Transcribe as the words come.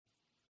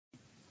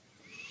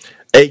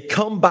A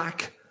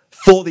comeback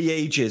for the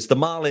ages. The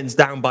Marlins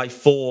down by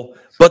 4,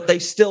 but they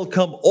still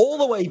come all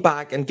the way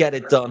back and get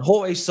it done.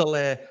 Jorge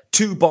Soler,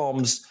 2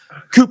 bombs.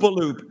 Cooper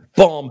Loop,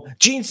 bomb.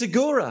 Gene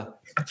Segura,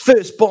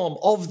 first bomb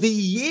of the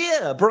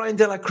year. Brian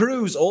De La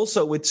Cruz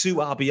also with 2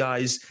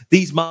 RBIs.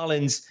 These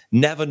Marlins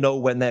never know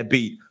when they're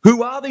beat.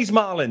 Who are these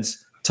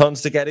Marlins?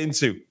 Tons to get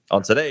into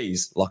on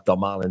today's Locked On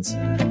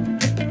Marlins.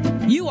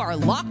 You are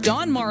Locked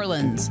On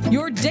Marlins,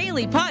 your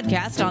daily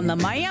podcast on the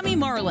Miami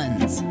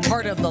Marlins.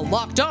 Part of the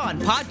Locked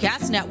On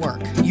Podcast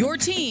Network, your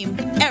team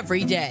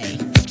every day.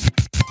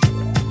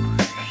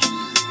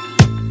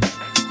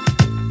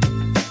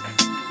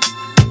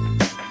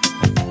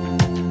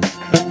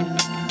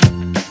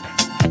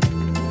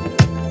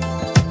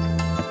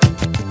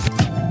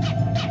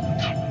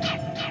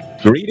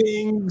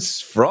 Greetings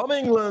from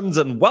England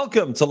and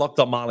welcome to Locked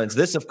On Marlins.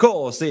 This, of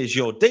course, is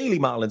your daily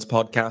Marlins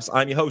podcast.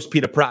 I'm your host,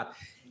 Peter Pratt.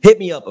 Hit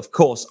me up, of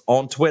course,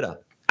 on Twitter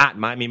at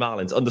Miami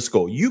Marlins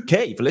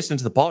 _UK. For listening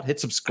to the pod, hit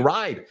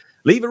subscribe,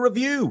 leave a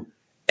review.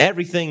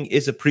 Everything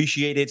is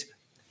appreciated.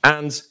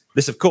 And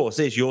this, of course,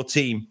 is your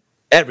team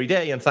every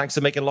day. And thanks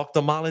for making Locked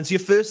On Marlins your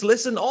first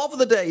listen of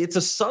the day. It's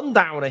a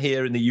sundowner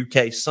here in the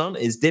UK. Sun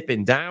is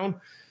dipping down,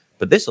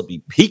 but this will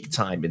be peak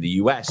time in the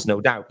US, no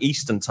doubt,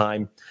 Eastern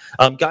time.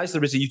 Guys,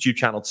 there is a YouTube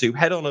channel too.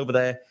 Head on over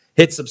there.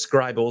 Hit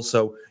subscribe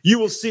also. You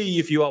will see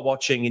if you are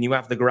watching and you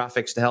have the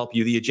graphics to help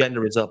you. The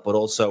agenda is up, but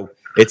also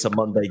it's a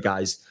Monday,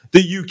 guys.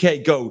 The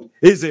UK GOAT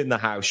is in the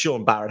house.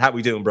 Sean Barrett, how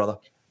we doing, brother?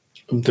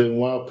 I'm doing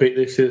well, Pete.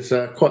 This is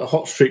quite a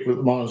hot streak that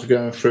the Marlins are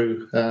going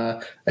through.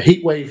 A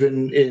heat wave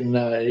in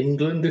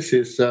England. This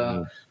is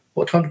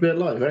what time to be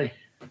alive, eh?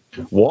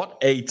 What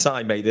a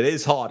time, mate. It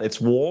is hot.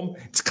 It's warm.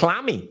 It's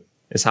clammy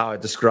is how I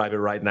describe it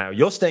right now.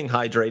 You're staying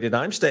hydrated.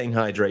 I'm staying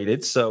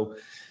hydrated. So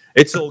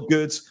it's all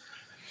good.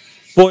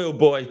 Boy, oh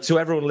boy, to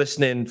everyone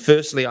listening,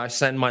 firstly, I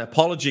send my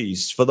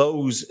apologies for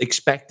those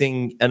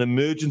expecting an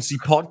emergency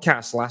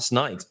podcast last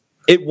night.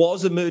 It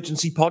was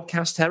emergency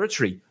podcast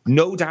territory,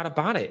 no doubt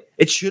about it.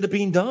 It should have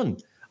been done.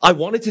 I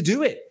wanted to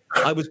do it.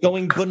 I was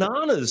going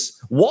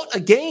bananas. What a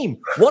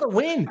game. What a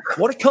win.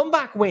 What a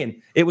comeback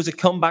win. It was a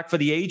comeback for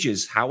the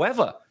ages.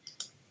 However,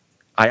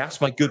 I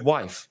asked my good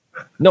wife.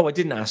 No, I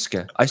didn't ask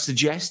her. I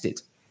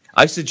suggested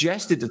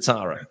to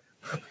Tara,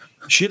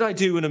 should I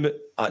do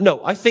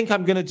no, I think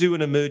I'm going to do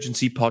an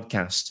emergency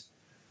podcast.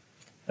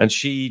 And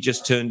she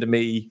just turned to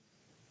me.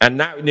 And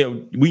now,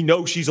 we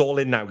know she's all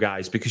in now,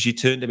 guys, because she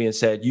turned to me and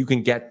said, you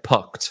can get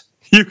pucked.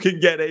 You can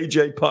get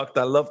AJ pucked.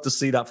 I love to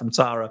see that from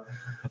Tara.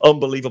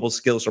 Unbelievable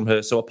skills from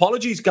her. So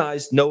apologies,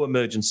 guys. No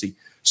emergency.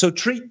 So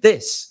treat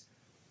this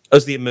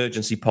as the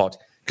emergency pod.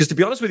 Because to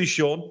be honest with you,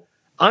 Sean,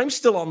 I'm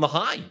still on the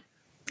high.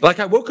 Like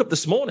I woke up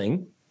this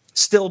morning,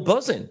 still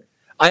buzzing.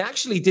 I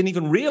actually didn't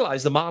even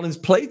realize the Marlins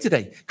played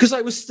today because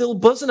I was still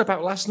buzzing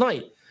about last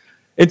night.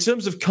 In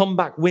terms of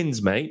comeback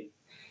wins, mate,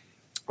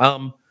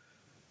 can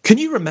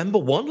you remember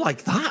one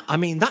like that? I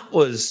mean, that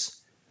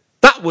was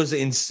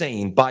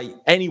insane by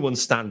anyone's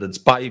standards.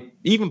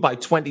 Even by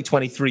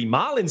 2023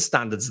 Marlins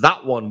standards,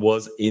 that one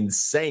was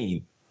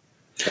insane.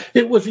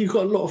 It was. You've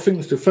got a lot of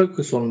things to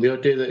focus on. The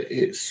idea that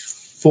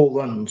it's 4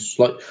 runs,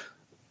 like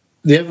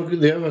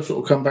the other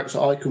sort of comebacks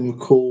that I can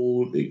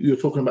recall. You're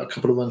talking about a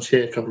couple of runs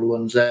here, a couple of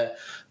runs there.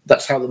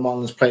 That's how the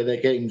Marlins play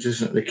their games,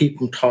 isn't it? They keep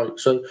them tight.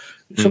 So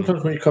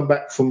sometimes when you come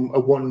back from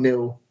a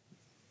 1-0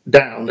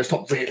 down, it's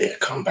not really a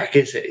comeback,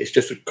 is it? It's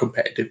just a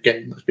competitive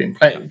game that's being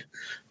played.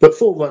 But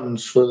 4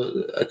 runs for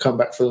a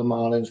comeback for the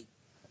Marlins,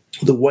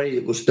 the way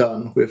it was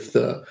done with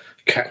the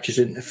catcher's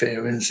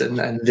interference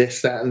and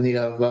this, that, and the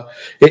other,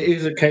 it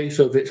is a case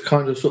of it's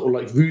kind of sort of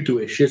like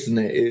voodoo-ish, isn't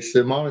it? It's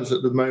the Marlins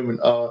at the moment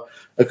are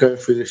going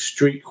through this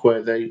streak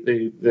where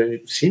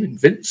they seem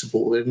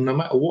invincible. No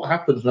matter what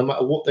happens, no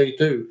matter what they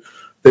do,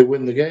 they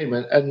win the game.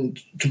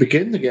 And to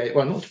begin the game,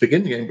 well, not to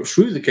begin the game, but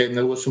through the game,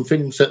 there were some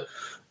things that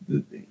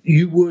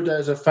you would,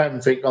 as a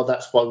fan, think, oh,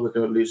 that's why we're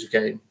going to lose the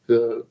game.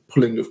 The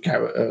pulling of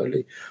Garrett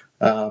early.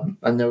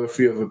 And there were a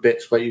few other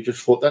bits where you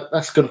just thought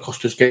that's going to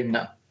cost us game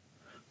now.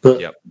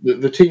 But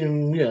the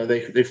team,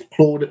 they've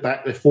clawed it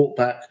back, they fought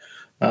back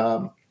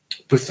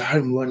with the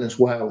home run as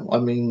well. I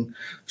mean,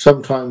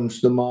 sometimes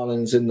the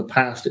Marlins in the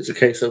past, it's a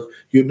case of,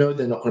 they're not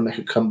going to make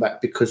a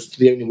comeback because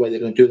the only way they're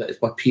going to do that is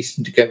by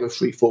piecing together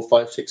 3, 4,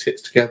 5, 6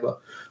 hits together.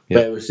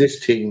 Yeah. Whereas this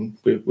team,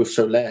 with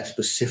Soler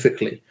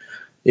specifically,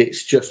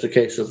 it's just a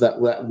case of that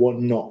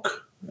one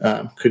knock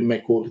could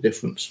make all the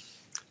difference.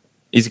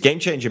 He's a game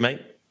changer,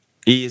 mate.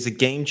 He is a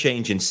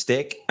game-changing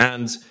stick,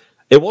 and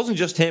it wasn't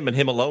just him and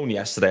him alone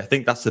yesterday. I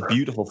think that's the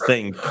beautiful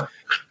thing.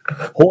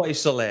 Jorge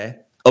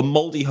Soler, a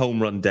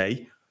multi-home run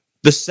day.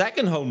 The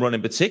second home run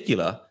in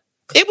particular,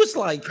 it was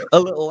like a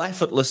little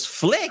effortless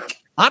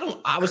flick.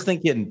 I was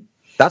thinking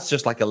that's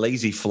just like a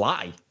lazy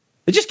fly.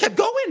 It just kept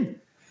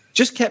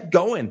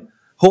going.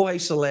 Jorge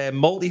Soler,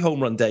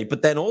 multi-home run day,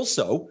 but then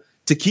also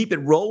to keep it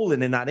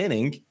rolling in that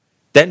inning,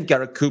 then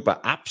Garrett Cooper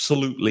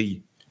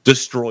absolutely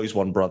destroys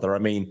one, brother. I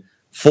mean,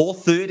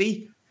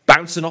 430,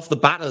 bouncing off the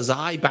batter's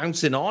eye,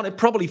 bouncing on. It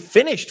probably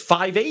finished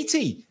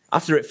 580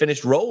 after it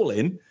finished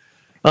rolling.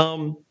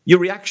 Your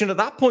reaction at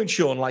that point,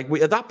 Sean? Like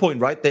at that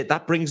point, right?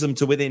 That brings them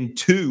to within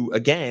 2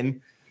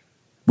 again.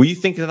 Were you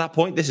thinking at that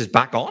point, this is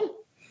back on?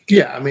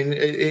 Yeah, I mean,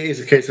 it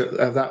is a case of,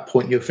 at that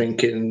point you're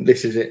thinking,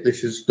 this is it,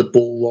 this is the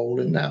ball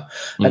rolling now.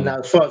 And now,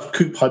 as far as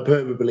Coop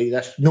hyperbole,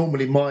 that's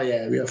normally my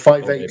area.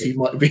 580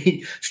 might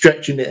be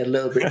stretching it a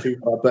little bit too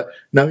far, but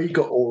no, he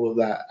got all of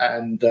that.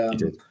 And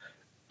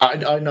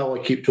I know I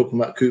keep talking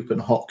about Coop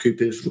and hot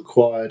Coop is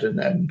required,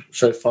 and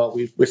so far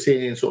we're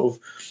seeing sort of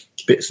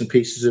bits and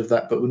pieces of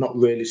that, but we're not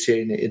really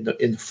seeing it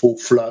in the full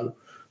flow.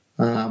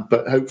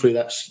 But hopefully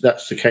that's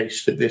the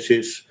case, that this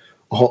is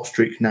a hot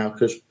streak now,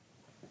 because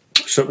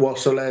while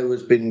Soler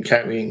has been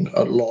carrying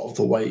a lot of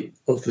the weight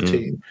of the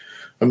team,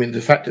 I mean,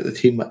 the fact that the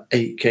team are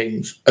 8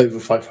 games over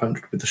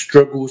 500 with the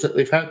struggles that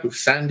they've had, with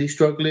Sandy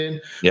struggling,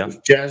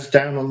 with Jazz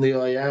down on the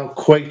IL,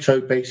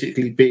 Cueto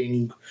basically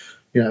being,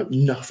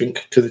 nothing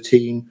to the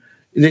team.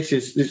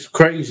 It's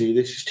crazy.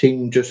 This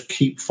team just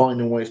keep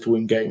finding ways to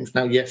win games.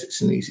 Now, yes,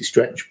 it's an easy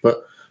stretch,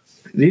 but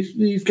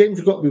these games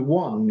have got to be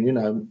won,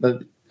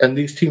 and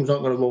these teams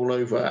aren't going to roll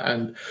over.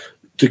 And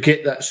to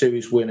get that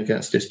series win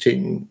against this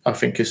team, I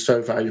think, is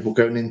so valuable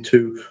going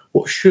into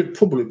what should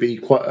probably be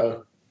quite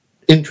a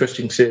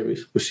interesting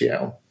series with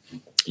Seattle.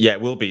 Yeah,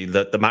 it will be.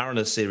 The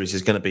Mariners series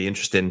is going to be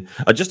interesting.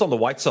 Just on the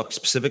White Sox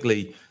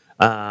specifically,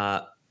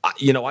 I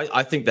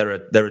think they're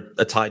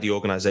a tidy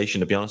organization,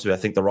 to be honest with you. I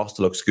think the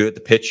roster looks good.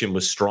 The pitching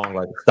was strong.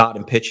 Like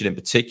starting pitching in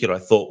particular, I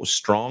thought was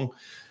strong.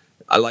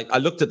 I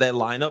looked at their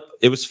lineup.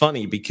 It was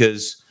funny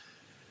because,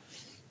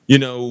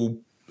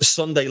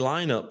 Sunday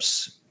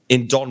lineups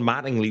in Don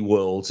Mattingly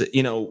world,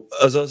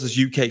 as us as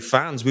UK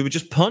fans, we were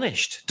just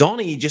punished.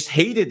 Donny just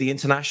hated the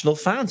international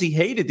fans. He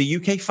hated the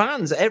UK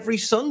fans every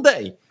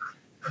Sunday.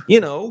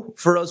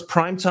 For us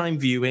primetime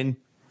viewing,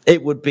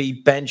 it would be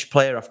bench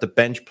player after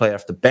bench player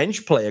after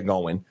bench player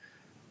going.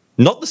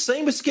 Not the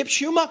same with Skip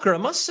Schumacher, I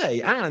must say.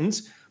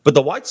 But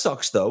the White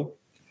Sox, though,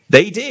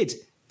 they did.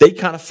 They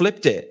kind of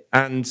flipped it.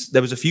 And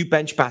there was a few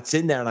bench bats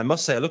in there. And I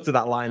must say, I looked at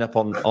that lineup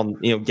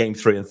on game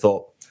 3 and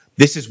thought,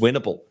 this is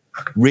winnable.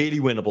 Really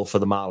winnable for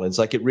the Marlins.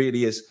 Like, it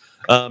really is.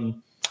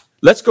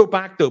 Let's go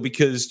back, though,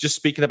 because just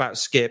speaking about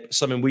Skip,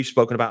 something we've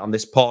spoken about on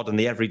this pod, and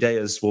the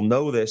everydayers will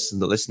know this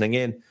and they're listening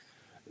in.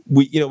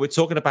 We're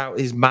talking about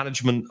his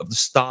management of the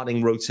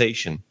starting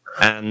rotation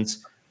and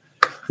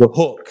the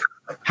hook,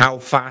 how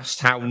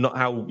fast,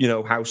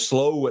 how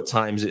slow at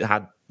times it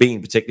had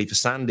been, particularly for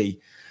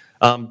Sandy.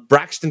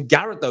 Braxton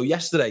Garrett, though,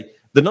 yesterday,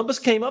 the numbers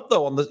came up,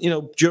 though, on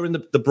during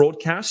the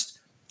broadcast,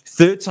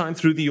 3rd time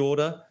through the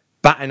order,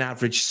 batting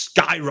average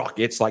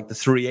skyrockets like the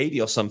 380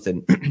 or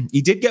something.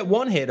 He did get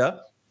one hitter,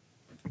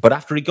 but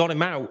after he got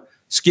him out,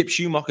 Skip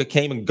Schumacher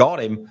came and got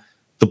him.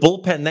 The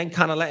bullpen then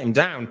kind of let him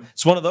down.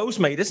 It's one of those,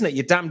 mate, isn't it?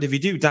 You're damned if you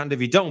do, damned if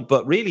you don't.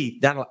 But really,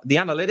 the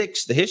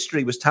analytics, the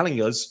history was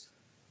telling us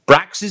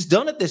Brax is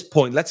done at this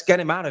point. Let's get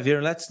him out of here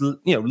and let's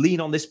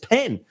lean on this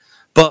pen.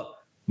 But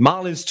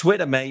Marlins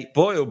Twitter, mate,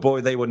 boy, oh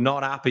boy, they were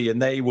not happy,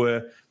 and they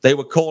were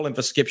calling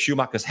for Skip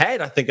Schumacher's head,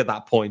 I think, at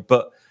that point.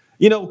 But,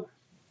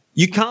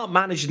 you can't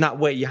manage in that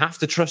way. You have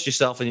to trust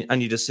yourself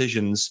and your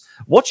decisions.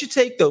 What's your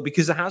take, though?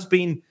 Because there has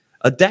been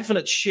a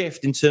definite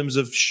shift in terms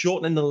of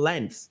shortening the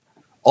length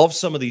of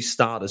some of these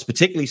starters,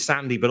 particularly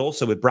Sandy, but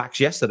also with Brax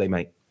yesterday,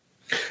 mate.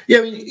 Yeah,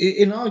 I mean,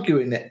 in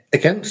arguing it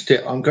against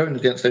it, I'm going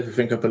against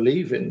everything I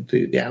believe in,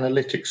 the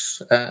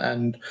analytics,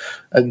 and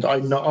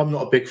I'm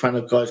not a big fan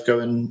of guys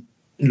going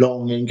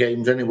long in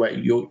games anyway.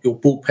 Your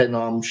bullpen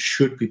arms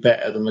should be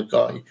better than the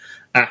guy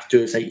after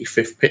his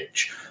 85th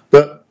pitch.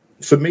 But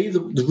for me,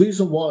 the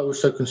reason why I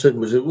was so concerned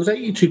was it was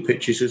 82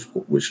 pitches,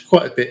 which is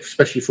quite a bit,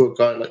 especially for a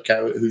guy like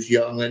Garrett who's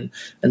young and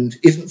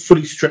isn't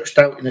fully stretched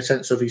out in a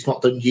sense of he's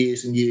not done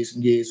years and years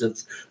and years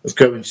of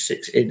going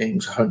 6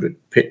 innings, 100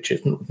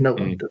 pitches. No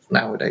one does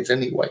nowadays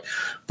anyway.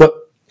 But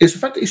it's the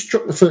fact that he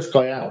struck the first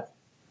guy out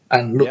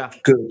and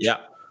looked good.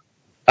 Yeah.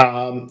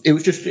 It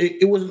was just,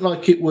 it wasn't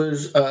like it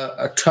was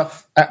a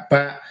tough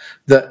at-bat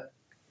that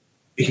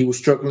he was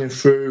struggling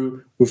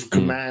through with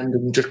command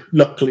and just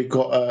luckily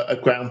got a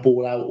ground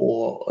ball out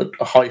or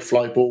a high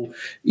fly ball.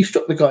 He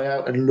struck the guy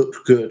out and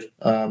looked good.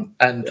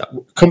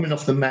 Coming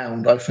off the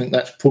mound, I think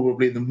that's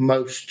probably the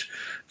most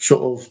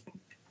sort of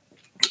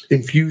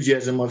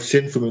enthusiasm I've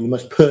seen from him, the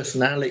most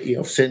personality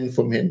I've seen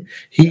from him.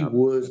 He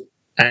was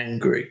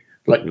angry,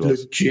 like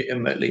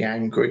legitimately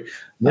angry.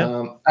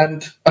 Yeah.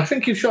 And I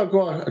think if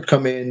Shagwar had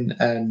come in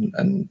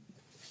and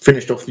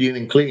finished off the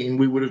inning clean,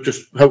 we would have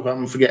just hope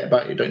and forget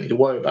about it. Don't need to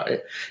worry about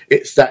it.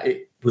 It's that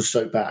it was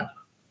so bad.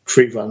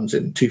 3 runs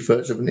in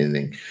 2/3 of an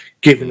inning,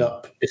 giving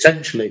up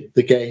essentially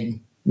the game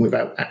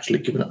without actually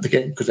giving up the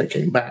game because they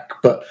came back.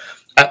 But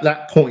at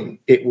that point,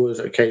 it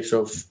was a case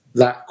of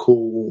that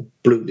call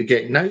blew the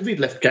game. Now, if he'd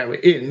left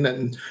Garrett in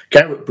and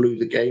Garrett blew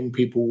the game,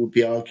 people would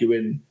be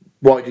arguing,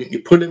 why didn't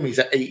you pull him? He's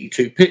at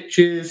 82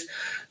 pitches.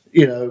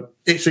 So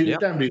you're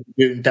damned if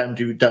you do and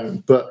damned if you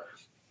don't. But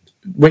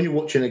when you're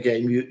watching a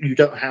game, you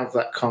don't have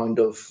that kind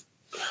of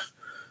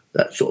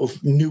that sort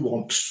of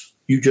nuance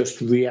you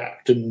just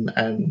react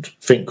and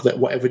think that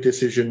whatever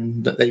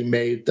decision that they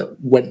made that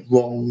went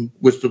wrong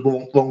was the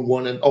wrong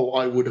one, and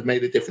I would have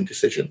made a different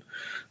decision.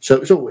 So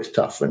it's always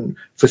tough. And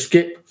for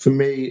Skip, for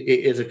me,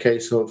 it is a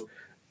case of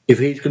if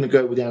he's going to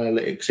go with the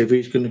analytics, if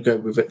he's going to go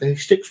with it, then he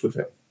sticks with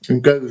it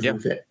and goes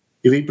with it.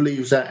 If he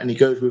believes that and he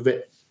goes with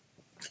it,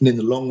 and in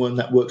the long run,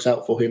 that works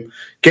out for him.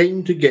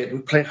 Game to game,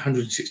 we play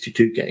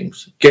 162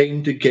 games.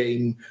 Game to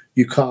game,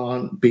 you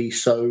can't be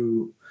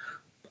so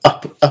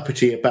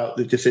uppity about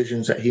the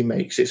decisions that he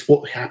makes. It's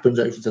what happens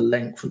over the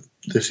length of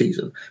the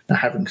season. Now,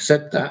 having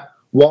said that,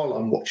 while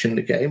I'm watching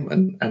the game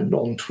and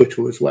on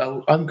Twitter as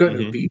well, I'm going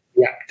to be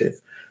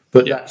reactive.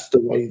 But that's the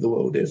way the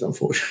world is,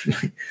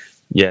 unfortunately.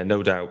 Yeah,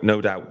 no doubt, no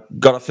doubt.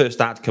 Got our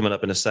first ad coming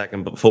up in a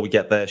second, but before we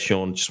get there,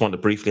 Sean, just wanted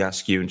to briefly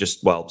ask you and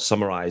just,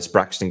 summarise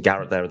Braxton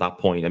Garrett there at that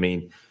point. I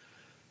mean,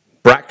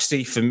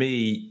 Braxty, for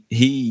me,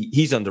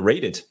 he's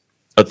underrated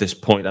at this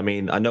point. I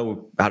mean, I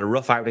know I had a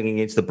rough outing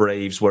against the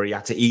Braves where he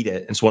had to eat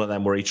it. It's one of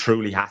them where he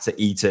truly had to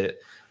eat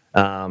it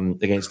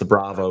against the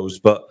Bravos.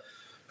 But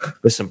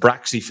listen,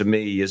 Braxty for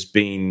me has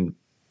been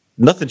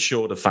nothing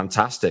short of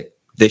fantastic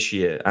this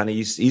year, and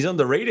he's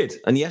underrated.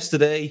 And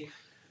yesterday,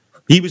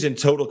 he was in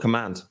total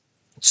command.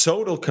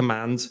 Total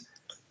command.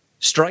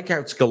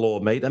 Strikeouts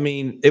galore, mate. I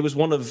mean, it was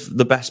one of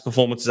the best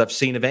performances I've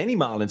seen of any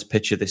Marlins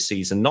pitcher this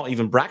season, not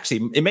even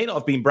Braxty. It may not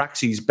have been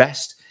Braxty's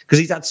best because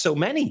he's had so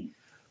many.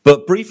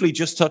 But briefly,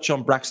 just touch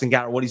on Braxton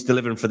Garrett, what he's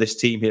delivering for this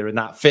team here in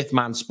that fifth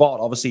man spot.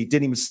 Obviously, he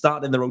didn't even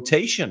start in the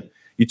rotation.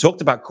 You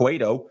talked about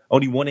Cueto,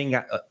 only one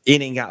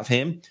inning out of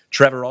him.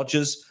 Trevor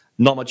Rogers,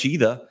 not much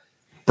either.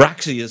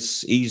 Braxty,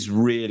 he's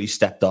really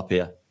stepped up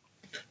here.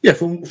 Yeah,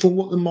 from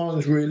what the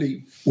Marlins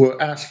really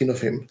were asking of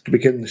him to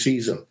begin the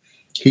season,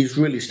 he's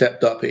really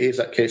stepped up. It is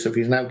that case of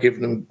he's now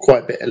given them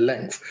quite a bit of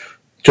length,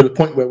 to the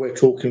point where we're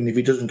talking if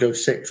he doesn't go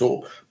 6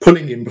 or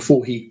pulling him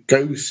before he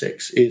goes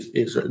 6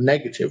 is a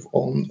negative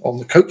on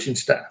the coaching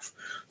staff.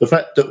 The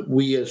fact that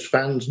we as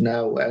fans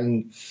now,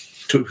 and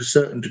to a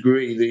certain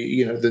degree,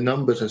 the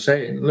numbers are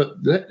saying, look,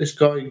 let this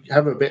guy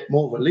have a bit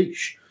more of a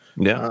leash.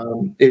 Yeah,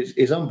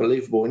 is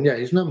unbelievable. And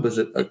his numbers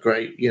are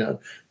great. The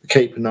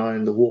K per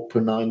 9, the walk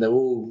per 9, they're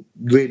all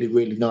really,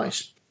 really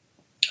nice.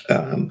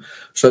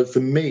 So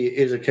for me, it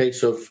is a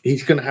case of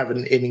he's going to have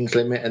an innings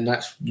limit, and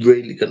that's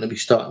really going to be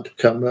starting to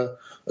become a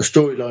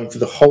storyline for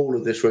the whole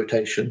of this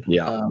rotation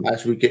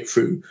as we get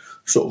through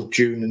sort of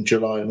June and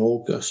July and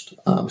August,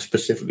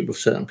 specifically with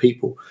certain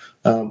people.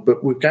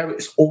 But with Garrett,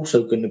 it's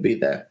also going to be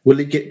there. Will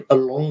he get a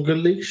longer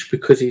leash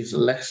because he's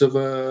less of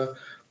a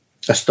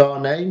star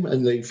name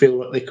and they feel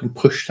like they can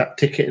push that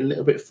ticket a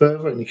little bit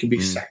further and he can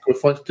be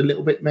sacrificed a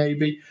little bit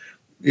maybe?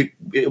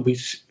 It'll be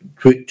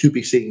to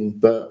be seen,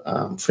 but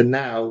for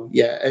now,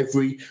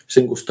 every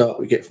single start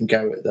we get from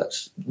Garrett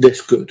that's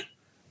this good,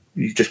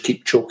 you just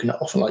keep chalking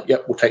it off and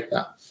we'll take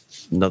that.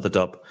 Another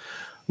dub.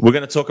 We're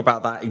going to talk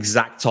about that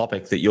exact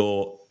topic that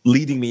you're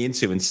leading me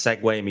into and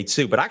segueing me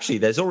to, but actually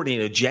there's already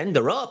an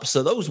agenda up,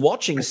 so those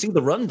watching see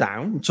the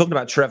rundown. I'm talking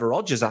about Trevor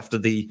Rogers after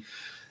the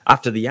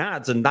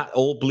ads, and that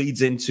all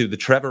bleeds into the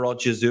Trevor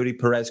Rogers, Eury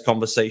Perez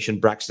conversation,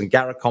 Braxton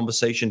Garrett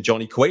conversation,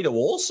 Johnny Cueto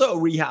also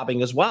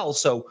rehabbing as well,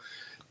 so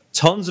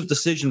tons of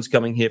decisions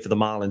coming here for the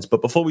Marlins.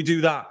 But before we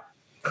do that,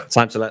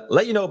 time to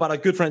let you know about our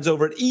good friends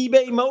over at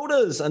eBay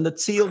Motors. And the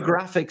teal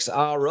graphics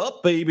are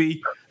up,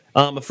 baby.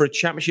 For a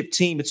championship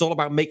team, it's all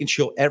about making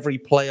sure every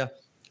player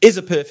is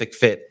a perfect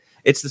fit.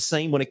 It's the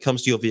same when it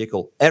comes to your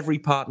vehicle. Every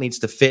part needs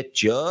to fit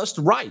just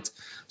right.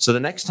 So the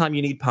next time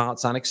you need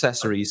parts and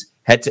accessories,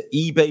 head to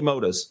eBay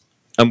Motors.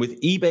 And with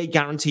eBay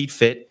Guaranteed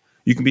Fit,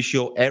 you can be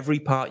sure every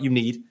part you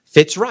need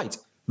fits right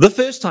the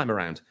first time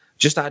around.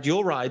 Just add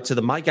your ride to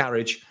the My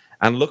Garage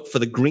and look for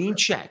the green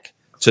check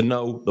to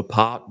know the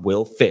part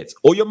will fit.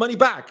 Or your money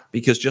back,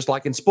 because just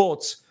like in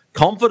sports,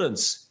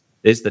 confidence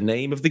is the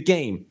name of the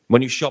game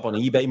when you shop on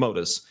eBay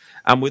Motors.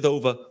 And with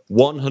over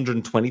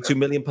 122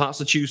 million parts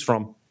to choose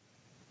from,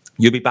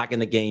 you'll be back in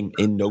the game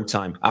in no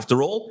time.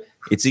 After all,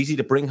 it's easy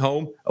to bring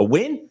home a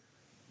win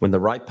when the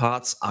right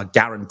parts are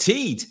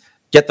guaranteed.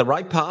 Get the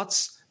right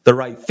parts, the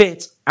right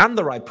fit, and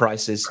the right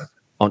prices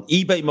on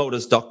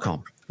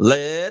ebaymotors.com.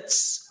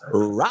 Let's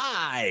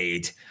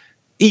ride!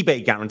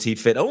 eBay Guaranteed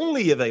Fit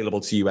only available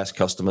to U.S.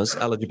 customers.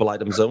 Eligible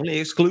items only.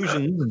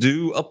 Exclusions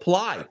do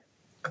apply.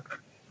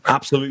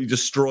 Absolutely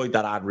destroyed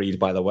that ad read,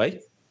 by the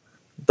way.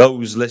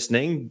 Those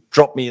listening,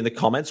 drop me in the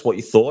comments what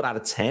you thought out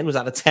of 10. Was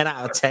that a 10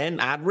 out of 10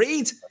 ad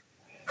read?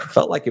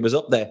 Felt like it was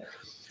up there.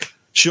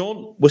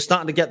 Sean, we're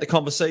starting to get the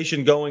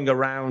conversation going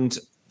around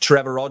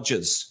Trevor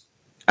Rogers.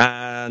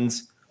 And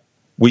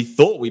we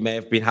thought we may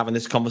have been having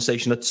this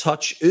conversation a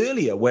touch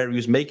earlier where he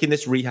was making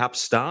this rehab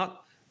start.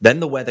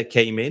 Then the weather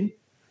came in.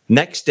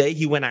 Next day,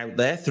 he went out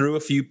there, threw a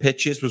few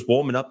pitches, was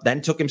warming up,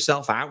 then took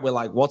himself out. We're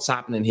like, what's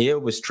happening here?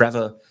 Was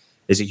Trevor,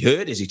 is he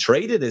hurt? Is he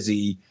traded? Is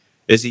he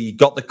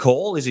got the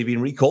call? Is he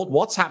been recalled?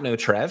 What's happening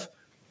with Trev?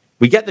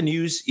 We get the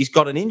news he's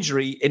got an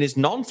injury in his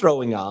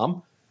non-throwing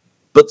arm,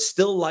 but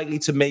still likely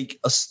to make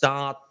a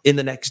start in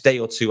the next day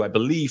or two, I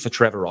believe, for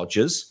Trevor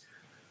Rogers.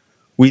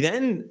 We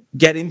then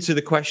get into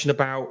the question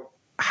about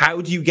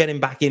how do you get him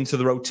back into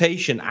the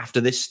rotation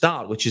after this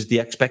start, which is the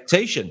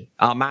expectation?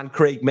 Our man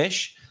Craig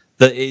Mish,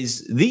 that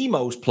is the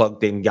most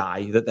plugged-in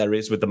guy that there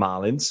is with the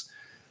Marlins,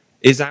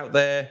 is out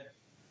there.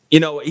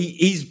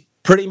 He's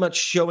pretty much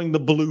showing the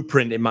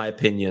blueprint, in my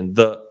opinion,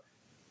 that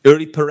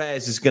Eury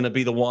Perez is going to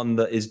be the one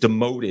that is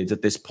demoted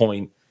at this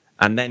point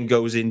and then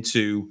goes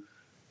into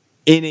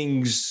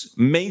innings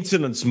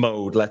maintenance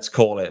mode, let's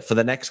call it, for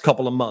the next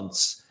couple of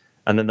months.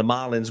 And then the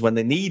Marlins, when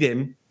they need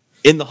him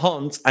in the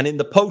hunt and in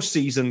the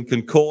postseason,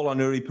 can call on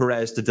Eury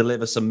Perez to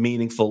deliver some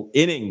meaningful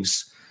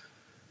innings.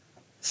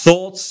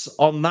 Thoughts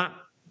on that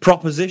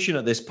proposition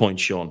at this point,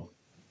 Sean?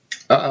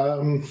 I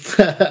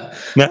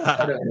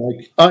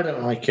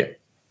don't like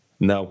it.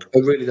 No, I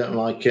really don't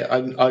like it.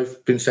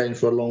 I've been saying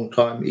for a long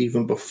time,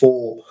 even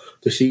before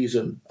the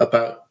season,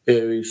 about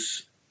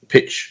Eury's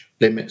pitch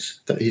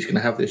limits that he's going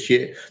to have this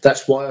year.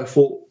 That's why I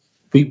thought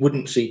we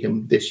wouldn't see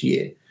him this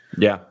year.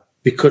 Yeah.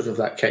 Because of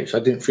that case. I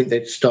didn't think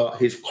they'd start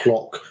his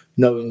clock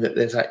knowing that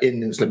there's that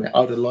innings limit.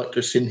 I'd have liked to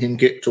have seen him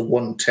get to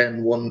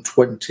 110,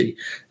 120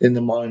 in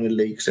the minor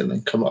leagues and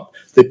then come up.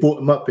 They brought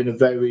him up in a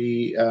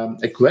very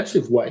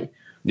aggressive way.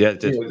 Yeah, it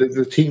did.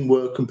 The team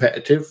were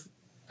competitive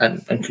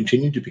and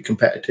continue to be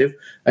competitive,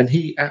 and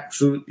he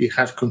absolutely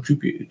has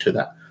contributed to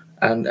that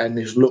and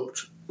has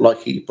looked like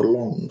he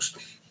belongs.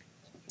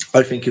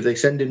 I think if they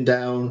send him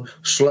down,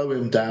 slow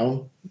him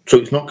down, so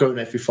he's not going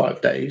every 5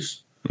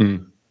 days,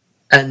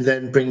 and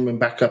then bring him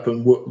back up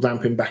and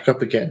ramp him back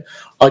up again.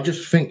 I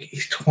just think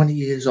he's 20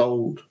 years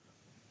old.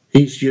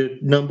 He's your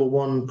number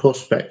one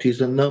prospect. He's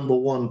the number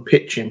one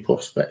pitching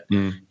prospect.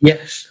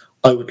 Yes,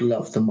 I would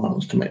love the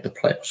Marlins to make the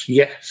playoffs.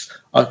 Yes,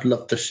 I'd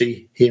love to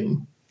see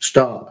him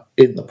start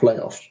in the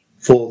playoffs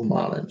for the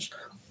Marlins.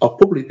 I'll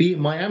probably be in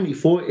Miami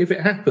for it if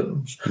it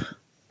happens.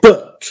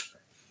 But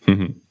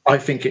I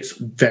think it's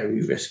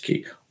very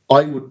risky.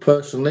 I would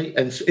personally,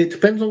 and it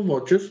depends on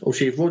Rodgers.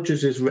 Obviously, if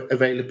Rodgers is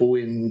available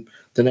in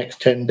the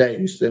next 10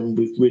 days, then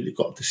we've really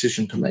got a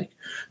decision to make.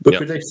 But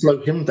could they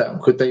slow him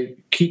down? Could they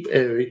keep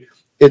Eury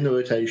in the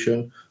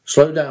rotation,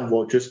 slow down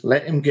Rodgers,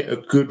 let him get a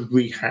good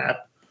rehab,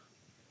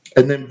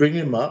 and then bring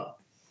him up,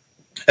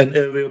 and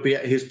Eury will be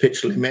at his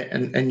pitch limit,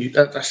 and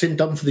that's him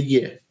done for the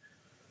year.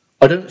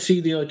 I don't see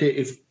the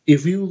idea,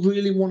 if you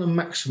really want to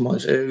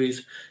maximise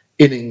Eury's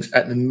innings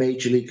at the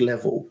major league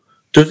level,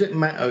 does it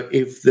matter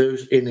if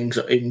those innings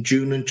are in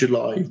June and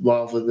July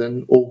rather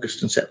than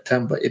August and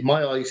September? In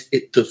my eyes,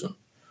 it doesn't.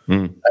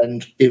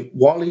 And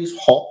while he's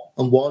hot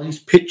and while he's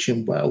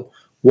pitching well,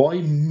 why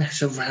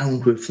mess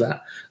around with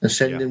that and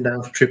send him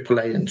down to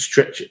AAA and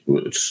stretch it,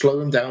 slow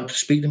him down to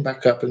speed him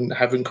back up and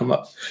have him come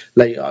up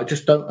later? I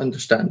just don't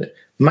understand it.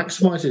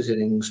 Maximise his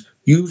innings,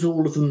 use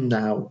all of them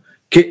now,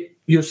 get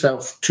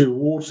yourself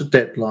towards the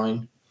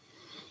deadline.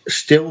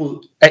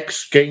 Still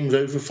X games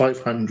over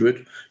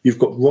 500. You've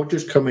got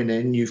Rodgers coming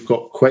in. You've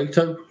got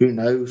Cueto. Who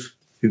knows?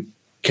 Who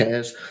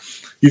cares?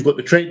 You've got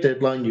the trade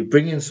deadline. You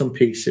bring in some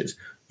pieces.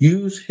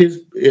 Use his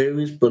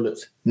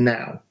bullets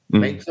now.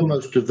 Make the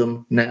most of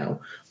them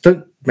now.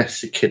 Don't mess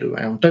the kid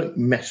around. Don't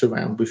mess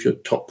around with your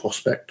top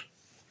prospect.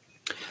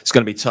 It's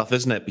going to be tough,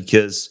 isn't it?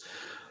 Because,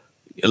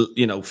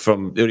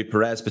 from Eury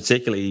Perez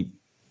particularly,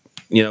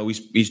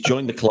 he's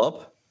joined the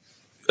club.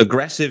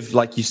 Aggressive,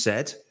 like you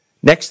said.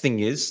 Next thing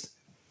is,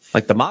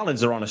 like, the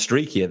Marlins are on a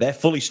streak here. They're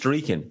fully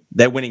streaking.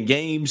 They're winning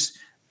games.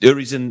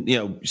 Eury's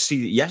in,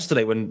 see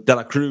yesterday when De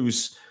La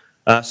Cruz,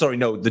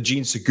 the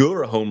Gene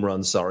Segura home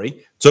run,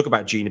 talk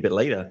about Gene a bit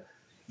later.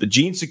 The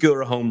Gene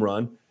Segura home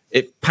run,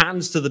 it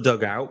pans to the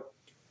dugout.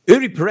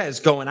 Eury Perez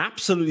going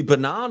absolutely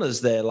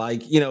bananas there.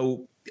 Like, he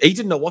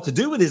didn't know what to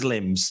do with his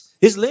limbs.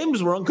 His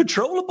limbs were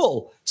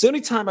uncontrollable. It's the only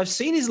time I've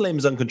seen his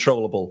limbs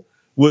uncontrollable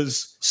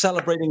was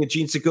celebrating a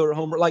Gene Segura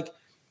home run. Like,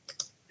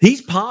 he's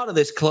part of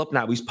this club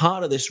now. He's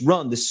part of this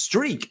run, this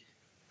streak.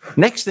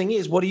 Next thing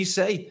is, what do you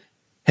say?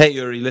 Hey,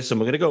 Eury, listen,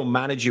 we're going to go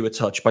manage you a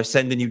touch by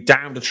sending you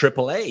down to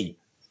AAA.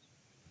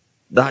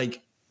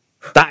 Like,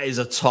 that is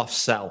a tough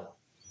sell.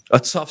 A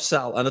tough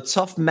sell and a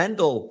tough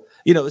mental,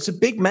 it's a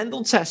big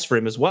mental test for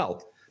him as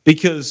well.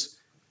 Because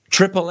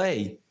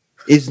AAA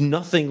is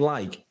nothing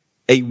like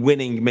a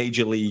winning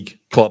major league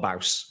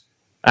clubhouse.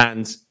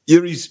 And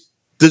Eury's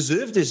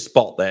deserved his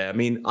spot there. I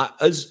mean,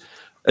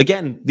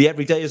 Again, the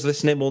everydayers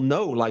listening will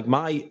know, like,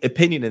 my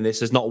opinion in this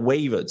has not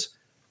wavered.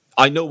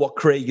 I know what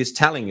Craig is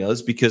telling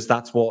us because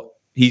that's what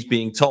he's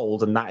being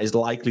told, and that is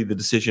likely the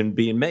decision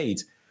being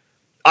made.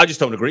 I just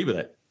don't agree with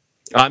it.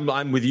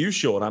 I'm with you,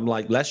 Sean. I'm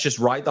like, let's just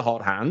ride the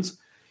hot hand.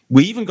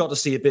 We even got to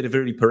see a bit of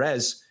Eury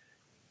Perez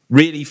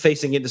really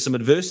facing into some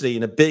adversity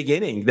in a big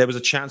inning. There was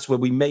a chance where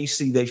we may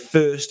see the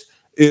first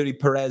Eury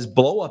Perez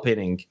blow-up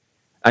inning,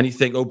 and you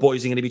think, oh boy,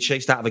 is he going to be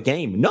chased out of a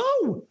game?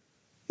 No!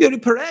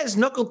 Eury Perez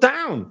knuckled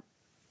down.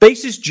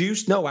 Bases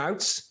juiced, no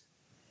outs.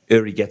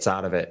 Eury gets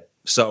out of it.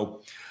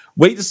 So,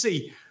 wait to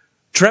see.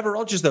 Trevor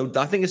Rodgers, though,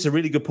 I think it's a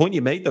really good point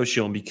you made, though,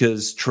 Sean,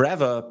 because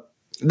Trevor,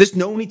 there's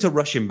no need to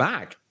rush him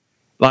back.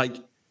 Like,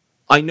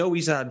 I know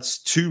he's had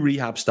 2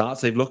 rehab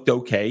starts. They've looked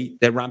okay.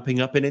 They're ramping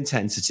up in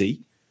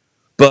intensity.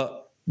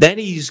 But then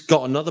he's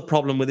got another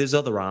problem with his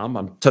other arm.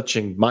 I'm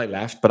touching my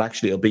left, but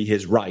actually it'll be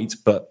his right.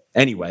 But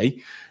anyway,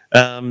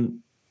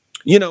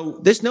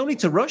 there's no need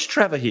to rush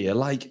Trevor here.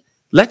 Like,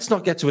 let's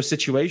not get to a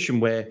situation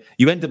where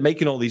you end up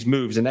making all these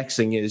moves. The next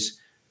thing is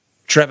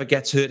Trevor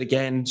gets hurt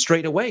again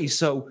straight away.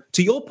 So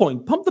to your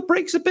point, pump the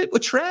brakes a bit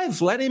with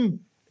Trev. Let him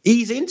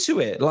ease into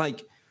it.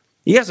 Like,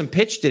 he hasn't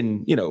pitched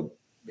in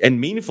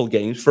meaningful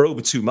games for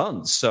over 2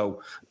 months.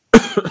 So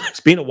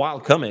it's been a while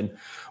coming.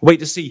 Wait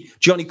to see.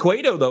 Johnny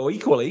Cueto, though,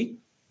 equally.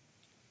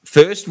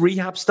 First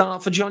rehab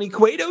start for Johnny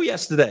Cueto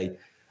yesterday.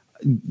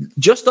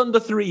 Just under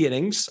 3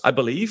 innings, I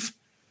believe.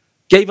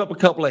 Gave up a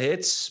couple of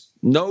hits.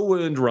 No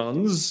earned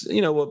runs.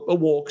 A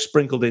walk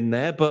sprinkled in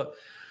there. But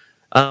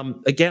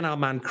again, our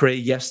man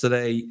Craig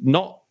yesterday,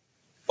 not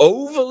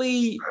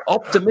overly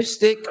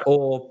optimistic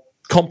or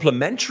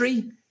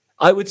complimentary,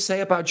 I would say,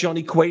 about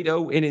Johnny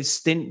Cueto in his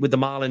stint with the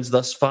Marlins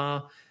thus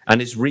far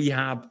and his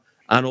rehab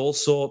and all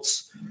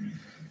sorts.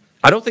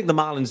 I don't think the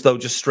Marlins, though,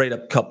 just straight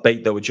up cut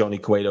bait, though, with Johnny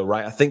Cueto,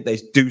 right? I think they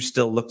do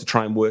still look to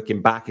try and work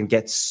him back and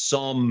get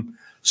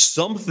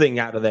something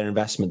out of their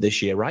investment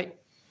this year, right?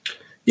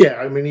 Yeah,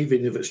 I mean,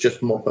 even if it's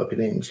just mop-up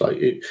innings, like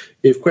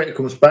if Cueto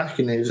comes back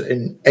and is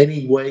in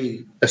any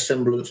way a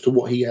semblance to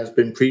what he has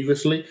been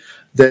previously,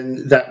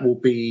 then that will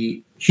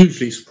be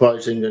hugely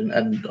surprising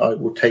and I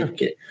will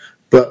take it.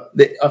 But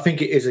I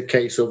think it is a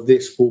case of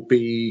this will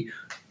be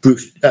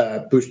Bruce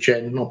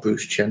Chen, not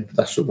Bruce Chen,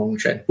 that's the wrong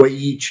Chen,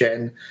 Wei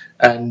Chen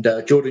and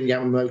Jordan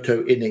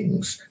Yamamoto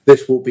innings.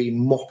 This will be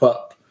mop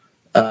up.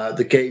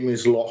 The game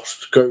is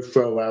lost. Go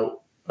throw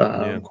out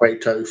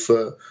Cueto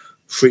for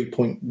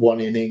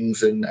 3.1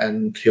 innings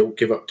and he'll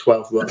give up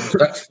 12 runs.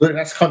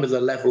 That's kind of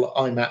the level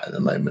I'm at the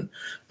moment.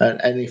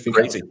 And anything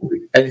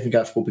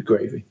else will be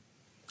gravy.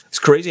 It's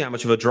crazy how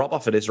much of a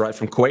drop-off it is, right,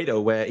 from Cueto,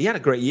 where he had a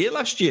great year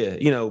last year.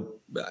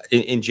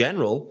 In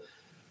general,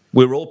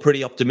 we're all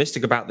pretty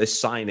optimistic about this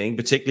signing,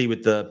 particularly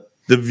with the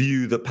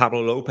view that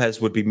Pablo Lopez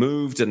would be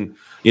moved and,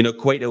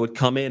 Cueto would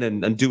come in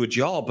and do a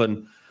job.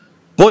 And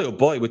boy, oh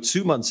boy, we're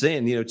 2 months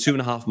in,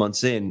 2.5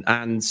 months in,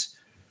 and,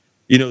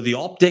 the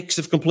optics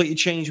have completely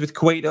changed with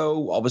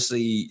Cueto.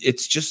 Obviously,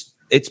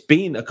 it's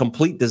been a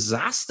complete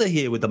disaster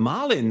here with the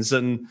Marlins.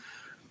 And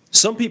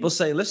some people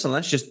say, listen,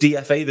 let's just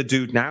DFA the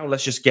dude now.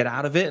 Let's just get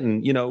out of it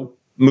and,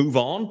 move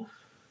on.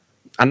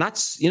 And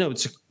that's,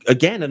 it's,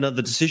 again,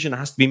 another decision that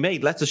has to be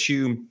made. Let's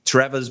assume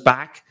Trevor's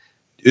back,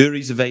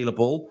 Uri's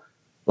available.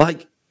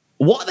 Like,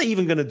 what are they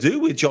even going to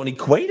do with Johnny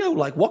Cueto?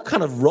 Like, what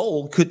kind of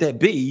role could there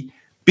be?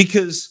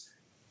 Because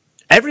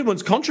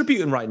everyone's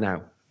contributing right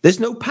now. There's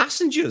no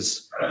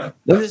passengers.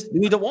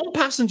 We don't want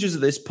passengers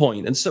at this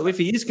point. And so if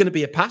he is going to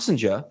be a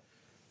passenger,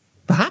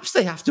 perhaps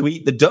they have to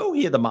eat the dough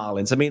here, the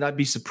Marlins. I mean, I'd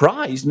be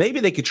surprised. Maybe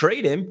they could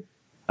trade him.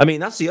 I mean,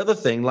 that's the other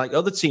thing. Like,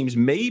 other teams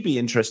may be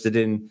interested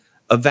in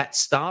a vet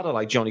starter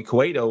like Johnny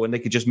Cueto, and they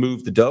could just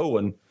move the dough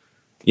and,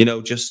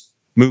 just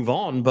move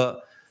on.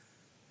 But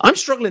I'm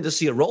struggling to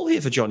see a role here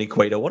for Johnny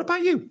Cueto. What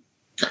about you?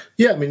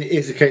 Yeah, I mean, it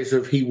is a case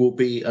of he will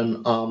be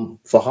an arm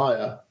for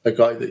hire, a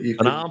guy that you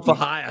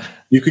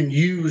can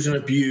use and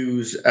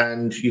abuse,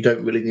 and you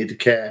don't really need to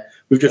care.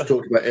 We've just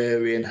talked about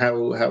Uri and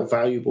how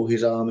valuable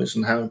his arm is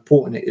and how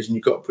important it is, and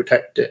you've got to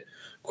protect it.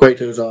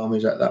 Cueto's arm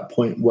is at that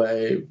point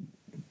where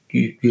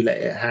you let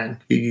it hang,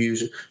 you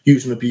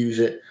use and abuse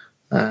it,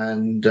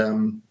 and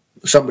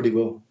somebody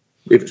will.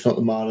 If it's not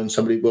the Marlins,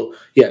 somebody will.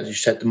 Yeah, as you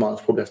said, the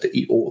Marlins probably have to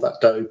eat all that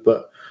dough,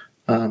 but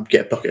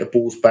get a bucket of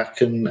balls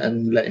back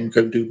and let him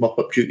go and do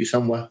mop-up duty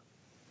somewhere.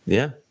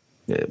 Yeah,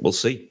 we'll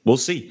see.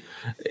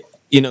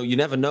 You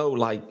never know.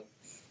 Like,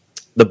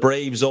 the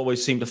Braves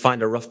always seem to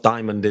find a rough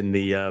diamond in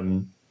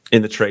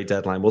the trade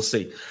deadline. We'll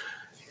see.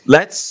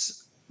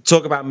 Let's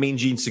talk about Mean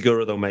Gene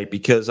Segura, though, mate,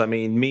 because, I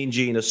mean, Mean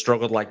Gene has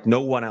struggled like no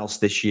one else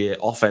this year,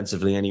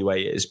 offensively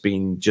anyway. It's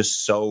been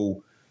just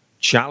so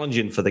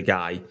challenging for the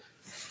guy.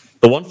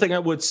 The one thing I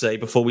would say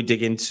before we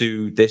dig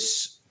into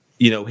this,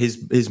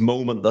 his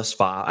moment thus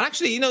far.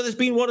 Actually, there's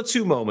been 1 or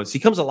 2 moments. He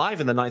comes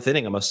alive in the 9th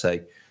inning, I must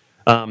say.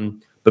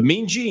 But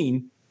Mean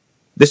Gene,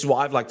 this is what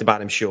I've liked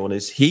about him, Sean,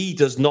 is he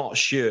does not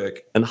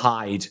shirk and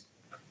hide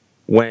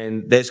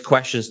when there's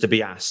questions to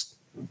be asked.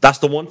 That's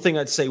the one thing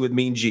I'd say with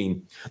Mean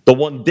Gene. The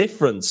one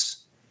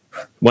difference,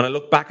 when I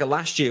look back at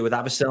last year with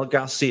Avisel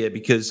Garcia,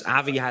 because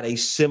Avi had a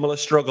similar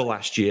struggle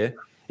last year.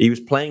 He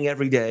was playing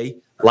every day,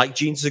 like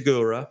Gene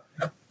Segura.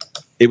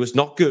 It was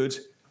not good.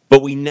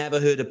 But we never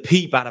heard a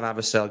peep out of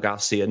Avisel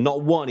Garcia.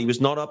 Not one. He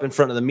was not up in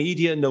front of the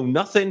media. No,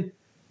 nothing.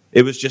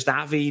 It was just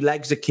Avi,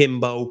 legs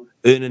akimbo,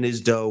 earning his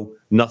dough,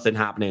 nothing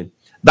happening.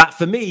 That,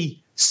 for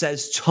me,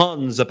 says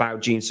tons about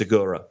Gene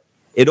Segura.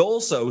 It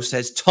also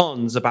says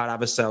tons about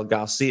Avisel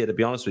Garcia, to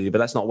be honest with you,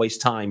 but let's not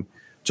waste time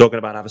talking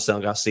about Avisel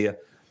Garcia.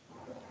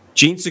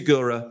 Gene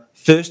Segura,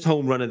 first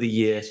home run of the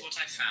year. Here's what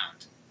I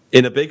found.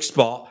 In a big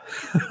spot.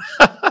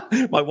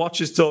 My watch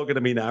is talking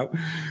to me now.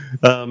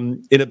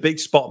 In a big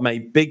spot,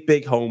 mate.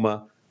 Big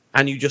homer.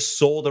 And you just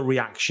saw the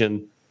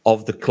reaction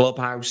of the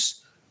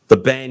clubhouse, the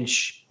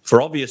bench,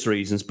 for obvious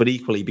reasons, but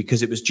equally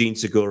because it was Gene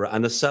Segura.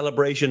 And the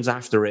celebrations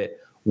after it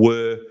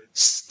were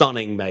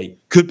stunning, mate.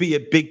 Could be a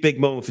big, big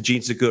moment for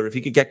Gene Segura. If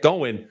he could get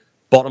going,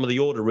 bottom of the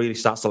order really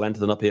starts to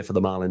lengthen up here for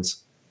the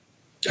Marlins.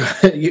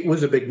 It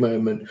was a big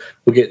moment.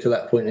 We'll get to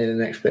that point in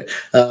the next bit.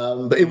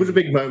 But it was a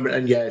big moment,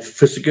 and yeah,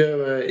 for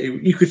Segura,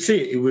 you could see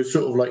it. It was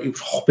sort of like he was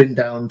hopping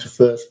down to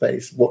first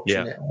base,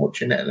 watching it,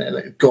 and then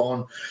it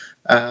gone.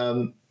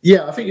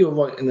 Yeah, I think you're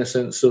right in the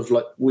sense of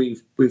like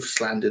we've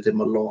slandered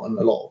him a lot, and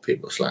a lot of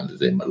people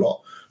slandered him a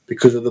lot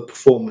because of the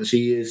performance.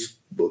 He is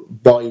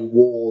by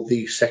WAR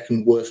the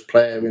second worst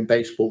player in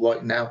baseball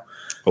right now.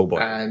 Oh boy!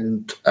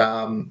 And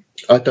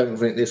I don't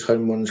think this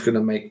home run is going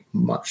to make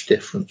much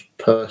difference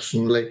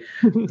personally,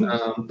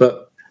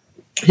 but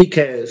he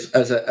cares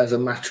as a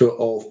matter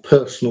of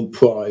personal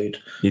pride.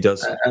 He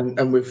does,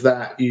 and with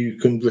that, you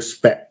can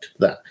respect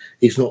that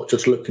he's not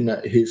just looking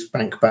at his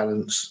bank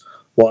balance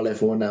while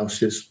everyone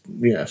else is,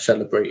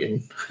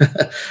 celebrating,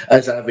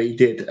 as Avi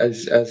did,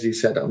 as he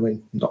said. I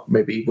mean, not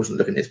maybe he wasn't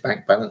looking at his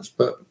bank balance,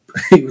 but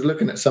he was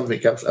looking at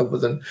something else other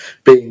than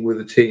being with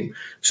the team.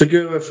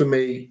 Segura, for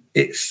me,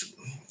 it's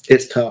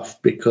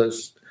tough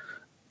because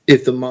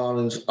if the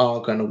Marlins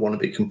are going to want to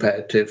be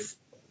competitive,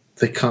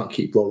 they can't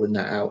keep rolling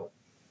that out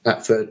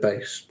at third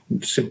base.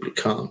 Simply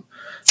can't.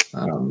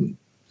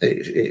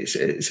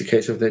 It's a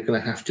case of they're going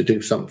to have to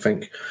do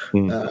something.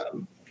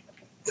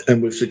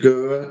 And with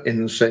Segura,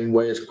 in the same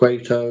way as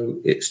Cueto,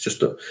 it's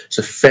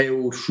a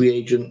failed free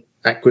agent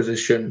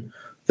acquisition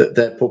that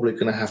they're probably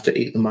going to have to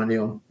eat the money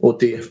on, or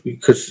DF,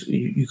 because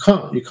you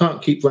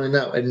can't keep running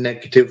out a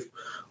negative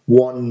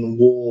one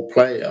WAR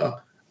player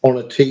on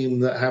a team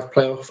that have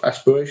playoff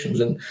aspirations.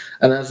 And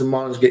as the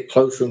Marlins get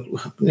closer,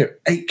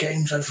 8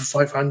 games over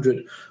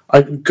 500,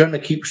 I'm going to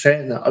keep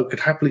saying that. I could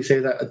happily say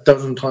that a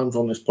dozen times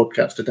on this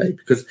podcast today,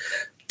 because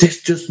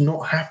this does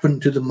not happen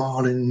to the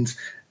Marlins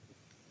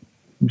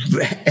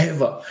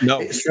ever. No.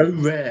 It's so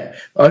rare.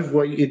 I've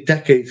waited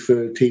decades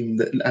for a team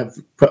that have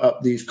put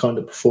up these kind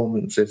of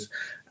performances.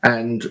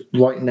 And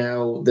right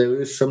now,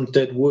 there is some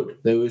dead wood.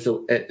 There's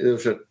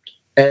an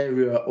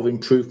area of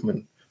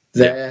improvement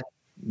there. Yeah.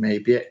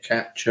 Maybe at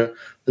catcher,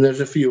 and there's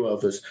a few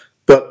others.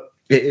 But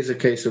it is a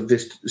case of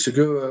this.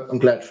 Segura, I'm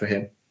glad for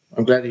him.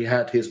 I'm glad he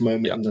had his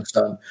moment in the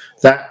sun.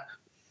 That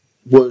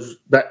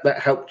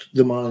helped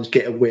the Marlins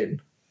get a win.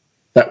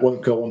 That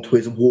won't go onto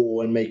his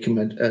WAR and make him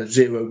a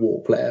zero WAR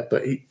player.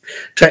 But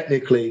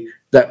technically,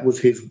 that was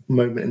his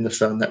moment in the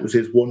sun. That was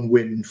his one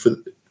win for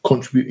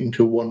contributing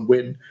to one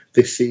win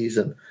this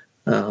season.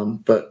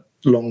 But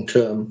long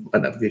term, I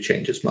don't think it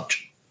changes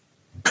much.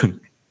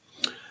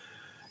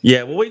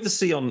 Yeah, we'll wait to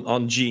see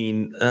on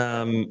Gene.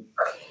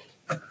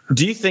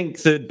 Do you think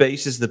third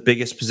base is the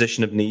biggest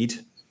position of need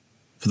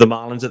for the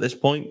Marlins at this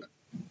point?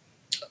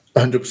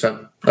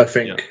 100%.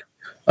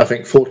 I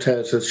think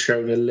Fortes has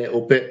shown a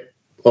little bit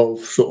of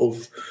sort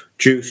of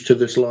juice to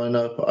this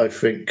lineup. I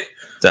think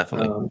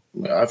definitely.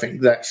 I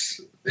think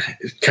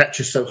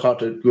catcher's so hard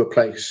to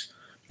replace.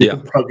 You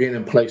can plug in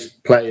and play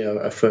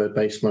a third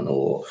baseman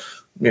or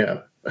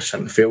a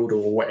centre field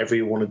or whatever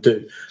you want to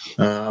do.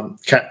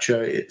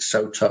 Catcher, it's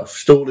so tough.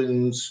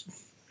 Stallings,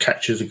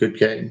 catcher's a good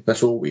game.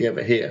 That's all we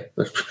ever hear.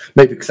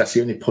 Maybe because that's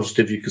the only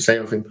positive you can say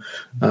of him.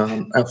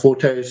 And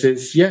Fortes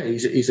is,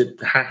 he's a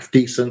half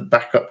decent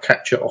backup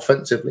catcher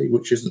offensively,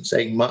 which isn't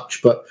saying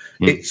much, but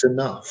it's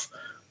enough.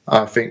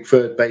 I think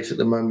third base at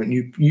the moment,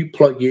 you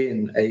plug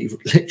in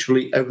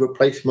literally a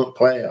replacement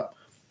player,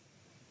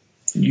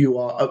 you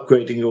are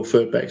upgrading your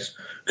third base.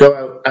 Go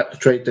out at the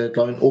trade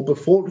deadline or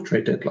before the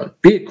trade deadline.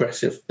 Be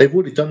aggressive. They've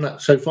already done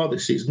that so far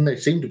this season. They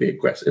seem to be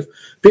aggressive.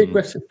 Be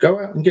aggressive. Go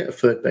out and get a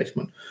third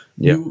baseman.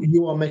 Yeah.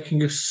 You are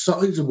making a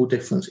sizable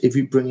difference if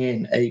you bring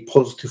in a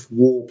positive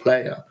WAR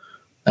player.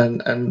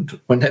 And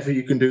whenever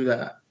you can do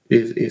that,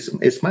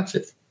 it's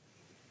massive.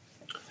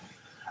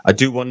 I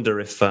do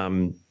wonder if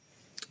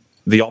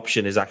the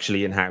option is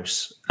actually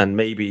in-house and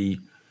maybe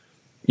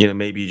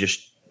you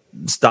just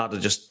start to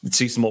just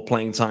see some more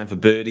playing time for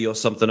Birdie or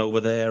something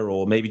over there,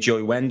 or maybe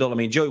Joey Wendell. I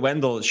mean, Joey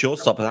Wendell at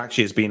shortstop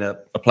has been a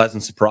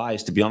pleasant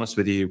surprise, to be honest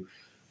with you.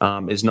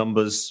 His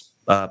numbers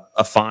are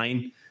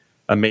fine.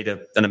 I made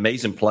an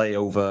amazing play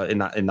over in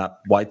that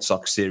White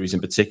Sox series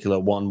in particular,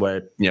 one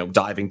where,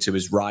 diving to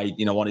his right,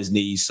 on his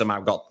knees,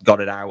 somehow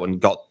got it out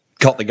and got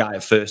the guy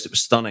at first. It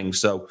was stunning.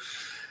 So,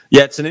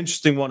 yeah, it's an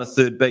interesting one at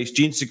third base.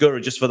 Gene Segura,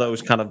 just for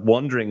those kind of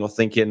wondering or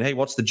thinking, hey,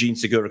 what's the Gene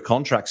Segura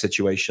contract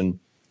situation?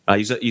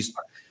 He's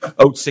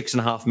owed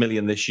 $6.5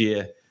 million this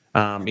year.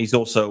 He's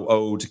also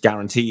owed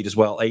guaranteed as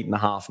well $8.5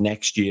 million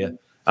next year.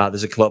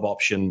 There's a club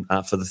option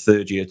for the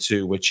third year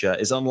too, which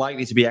is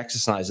unlikely to be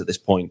exercised at this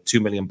point.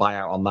 $2 million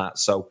buyout on that.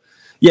 So,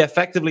 yeah,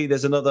 effectively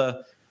there's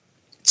another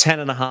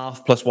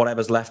 10.5 plus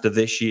whatever's left of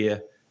this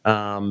year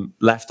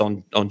left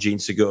on Gene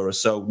Segura.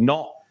 So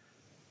not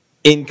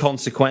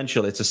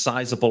inconsequential. It's a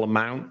sizable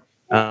amount.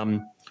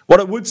 What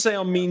I would say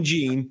on Mean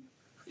Gene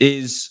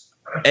is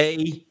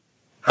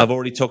I've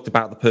already talked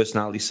about the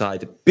personality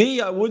side.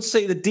 B, I would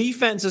say the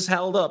defense has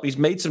held up. He's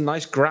made some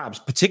nice grabs,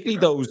 particularly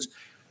those,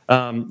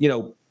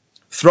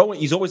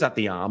 throwing. He's always at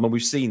the arm, and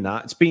we've seen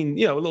that. It's been,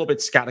 a little bit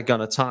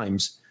scattergun at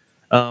times.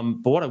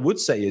 But what I would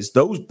say is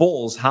those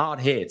balls hard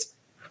hit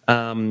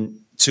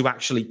to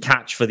actually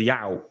catch for the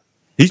out.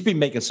 He's been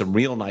making some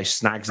real nice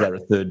snags there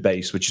at third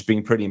base, which has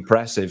been pretty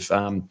impressive.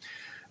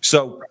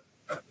 So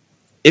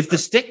if the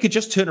stick could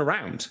just turn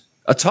around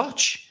a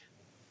touch,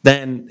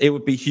 then it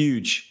would be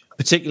huge,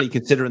 particularly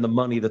considering the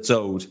money that's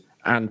owed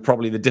and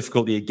probably the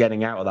difficulty of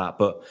getting out of that.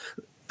 But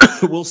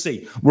we'll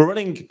see. We're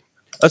running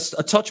a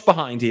touch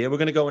behind here. We're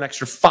going to go an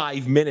extra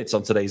 5 minutes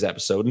on today's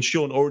episode, and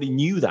Sean already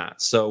knew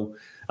that. So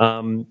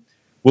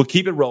we'll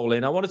keep it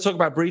rolling. I want to talk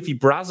about briefly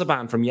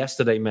Brazoban from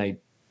yesterday, mate.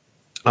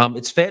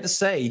 It's fair to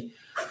say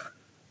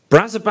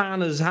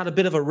Brazoban has had a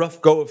bit of a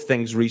rough go of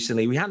things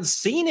recently. We hadn't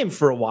seen him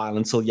for a while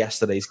until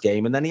yesterday's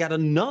game, and then he had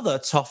another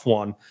tough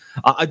one.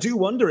 I do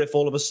wonder if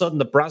all of a sudden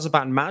the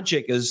Brazoban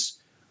magic has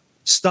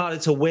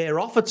started to wear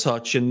off a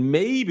touch, and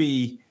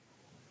maybe,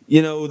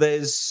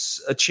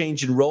 there's a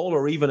change in role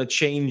or even a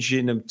change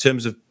in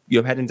terms of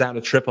heading down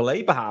to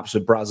AAA perhaps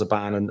with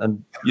Brazoban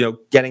and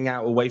getting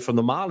out away from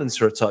the Marlins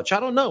for a touch.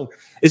 I don't know.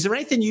 Is there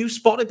anything you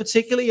spotted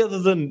particularly other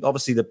than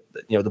obviously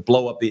the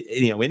blow up the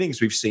innings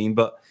we've seen,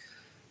 but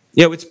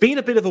it's been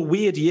a bit of a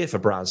weird year for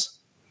Braz.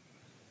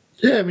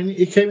 Yeah, I mean,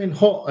 he came in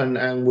hot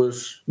and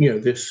was,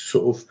 this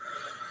sort of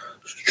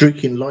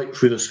streaking light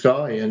through the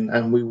sky,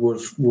 and we were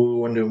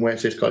wondering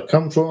where's this guy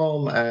come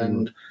from,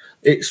 and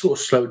it sort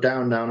of slowed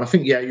down now. And I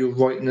think, you're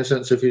right in the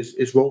sense of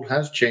his role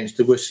has changed.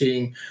 That we're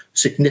seeing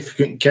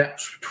significant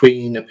gaps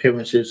between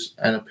appearances,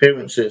 and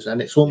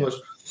it's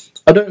almost.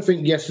 I don't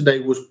think yesterday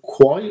was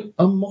quite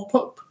a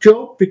mop-up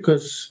job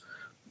because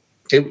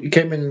it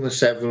came in the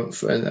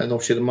seventh, and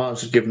obviously the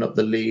Marlins had given up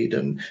the lead,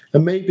 and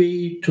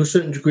maybe to a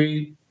certain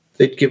degree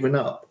they'd given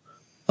up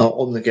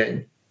on the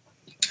game.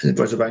 And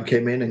Brazoban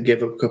came in and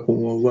gave up a couple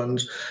more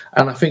runs.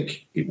 And I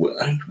think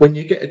when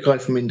you get a guy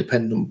from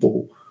independent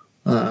ball,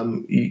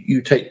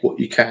 you take what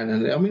you can.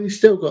 And I mean, he's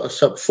still got a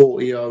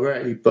sub-4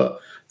 ERA, but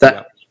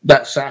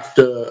that's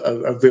after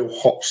a real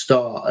hot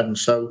start. And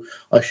so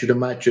I should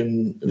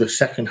imagine the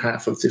second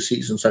half of the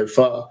season so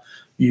far,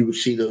 you would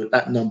see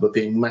that number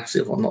being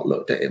massive. I've not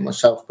looked at it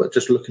myself, but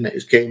just looking at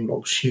his game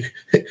logs,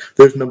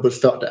 those numbers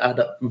start to add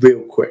up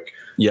real quick.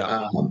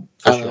 Yeah, and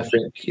sure.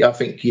 I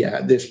think,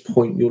 at this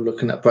point, you're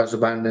looking at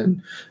Brazoban,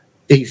 and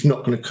he's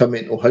not going to come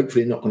in, or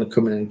hopefully not going to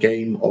come in a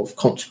game of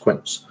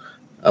consequence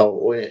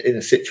or in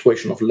a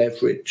situation of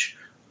leverage,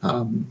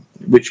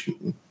 which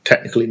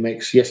technically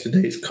makes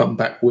yesterday's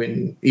comeback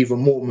win even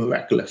more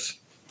miraculous.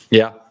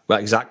 Yeah. Well,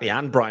 exactly,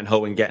 and Brian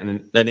Hoeing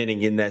getting an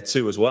inning in there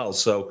too as well.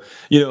 So,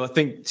 I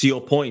think to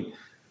your point,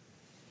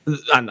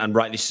 and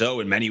rightly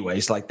so in many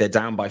ways, like they're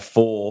down by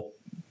 4,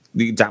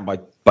 down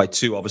by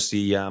 2,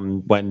 obviously,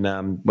 when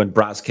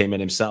Braz came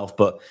in himself.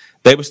 But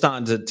they were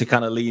starting to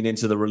kind of lean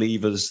into the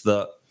relievers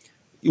that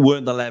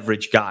weren't the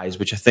leverage guys,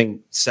 which I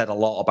think said a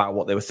lot about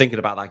what they were thinking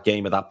about that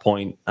game at that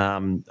point,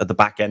 at the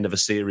back end of a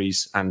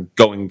series and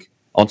going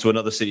onto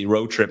another city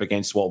road trip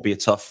against what will be a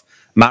tough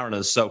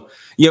Mariners. So,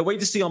 wait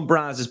to see on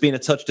Braz has been a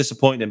touch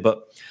disappointing.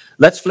 But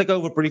let's flick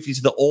over briefly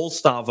to the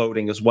All-Star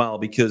voting as well,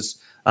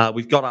 because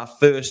we've got our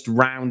first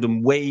round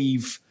and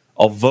wave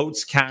of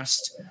votes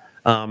cast.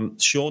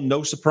 Sean,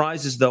 no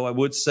surprises, though. I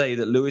would say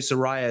that Luis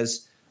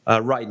Arias,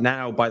 right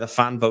now, by the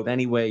fan vote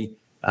anyway,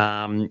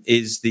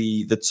 is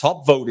the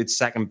top voted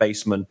second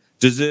baseman,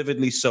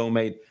 deservedly so,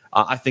 mate.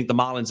 I think the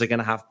Marlins are going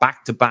to have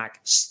back-to-back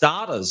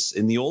starters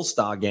in the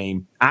All-Star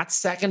game at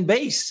second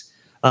base,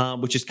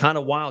 which is kind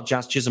of wild.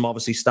 Jazz Chisholm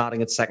obviously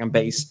starting at second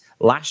base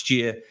last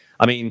year.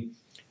 I mean,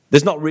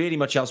 there's not really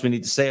much else we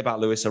need to say about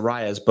Luis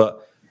Arias,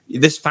 but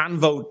this fan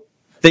vote,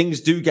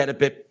 things do get a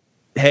bit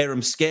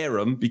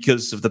harem-scarum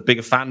because of the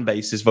bigger fan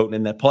bases voting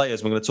in their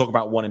players. We're going to talk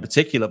about one in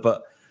particular,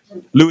 but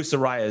Luis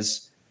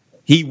Arias,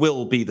 he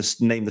will be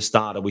named the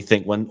starter, we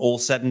think, when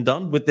all's said and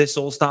done with this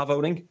All-Star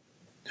voting.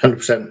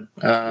 100%.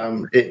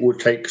 It would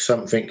take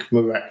something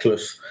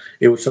miraculous.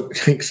 It would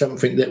take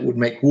something that would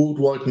make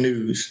worldwide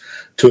news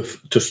to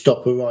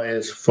stop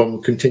Arias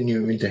from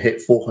continuing to hit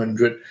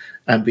 400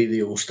 and be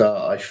the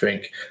All-Star, I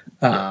think.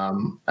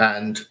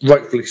 And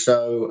rightfully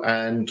so.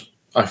 And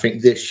I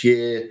think this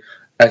year,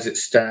 as it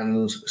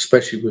stands,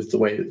 especially with the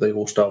way that the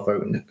All-Star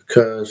voting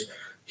occurs,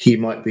 he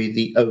might be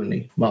the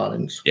only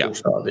Marlins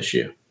All-Star this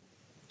year.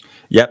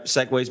 Yep,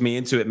 segues me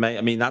into it, mate.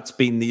 I mean, that's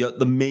been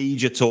the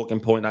major talking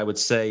point, I would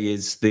say,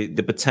 is the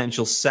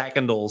potential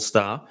second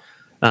All-Star.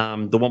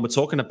 The one we're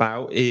talking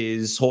about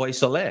is Jorge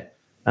Soler,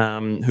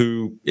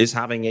 who is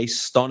having a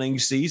stunning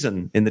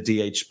season in the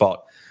DH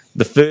spot.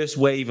 The first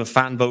wave of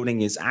fan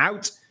voting is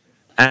out,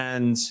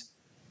 and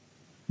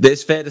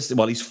it's fair to say,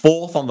 well, he's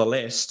 4th on the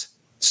list,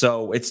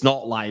 so it's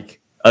not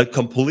like a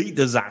complete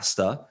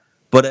disaster.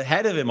 But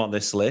ahead of him on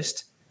this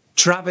list,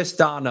 Travis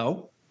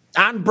d'Arnaud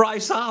and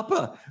Bryce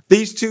Harper,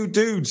 these two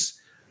dudes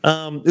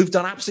who've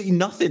done absolutely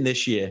nothing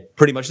this year,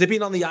 pretty much. They've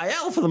been on the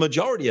IL for the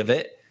majority of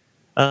it.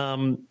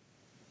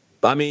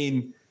 I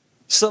mean,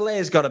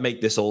 Soler's got to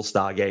make this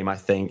All-Star game, I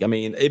think. I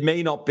mean, it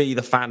may not be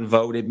the fan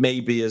vote. It may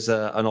be as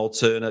an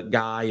alternate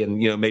guy. And,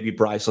 maybe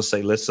Bryce will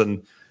say,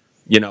 listen,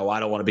 I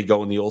don't want to be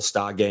going the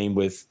All-Star game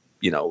with,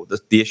 the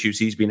issues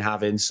he's been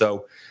having.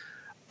 So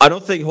I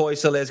don't think Jorge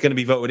Soler is going to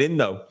be voted in,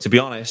 though, to be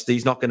honest.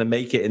 He's not going to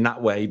make it in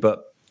that way,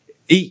 but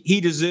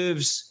he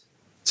deserves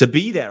to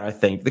be there, I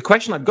think. The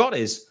question I've got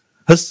is,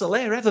 has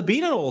Soler ever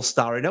been an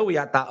all-star? I know he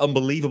had that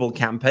unbelievable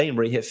campaign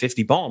where he hit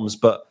 50 bombs,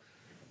 but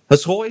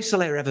has Jorge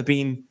Soler ever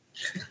been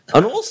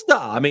an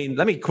all-star? I mean,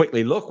 let me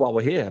quickly look while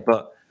we're here,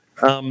 but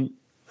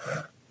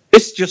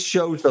this just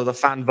shows, though, the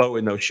fan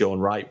voting, though, Sean,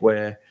 right,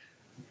 where,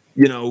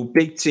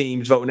 big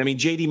teams voting. I mean,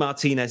 JD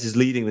Martinez is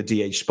leading the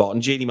DH spot,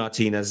 and JD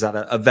Martinez had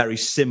a very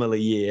similar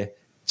year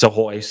to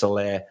Jorge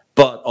Soler,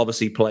 but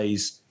obviously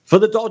plays for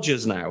the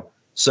Dodgers now.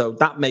 So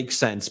that makes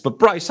sense. But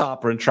Bryce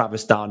Harper and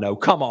Travis d'Arnaud,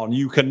 come on,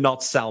 you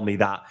cannot sell me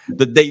that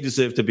they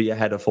deserve to be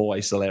ahead of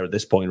Jorge Soler at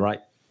this point, right?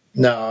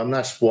 No, and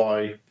that's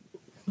why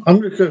I'm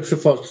going to go so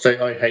far as to say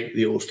I hate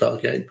the All-Star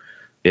game.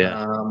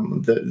 Yeah.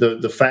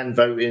 The fan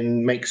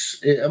voting makes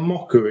it a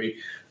mockery.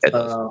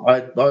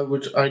 I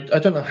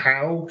don't know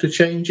how to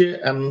change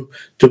it, and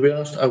to be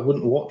honest, I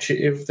wouldn't watch it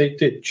if they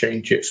did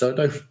change it. So I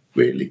don't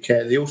really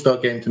care. The All-Star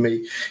game to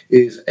me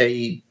is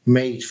a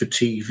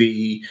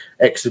made-for-TV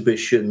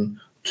exhibition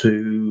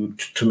to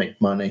make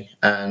money,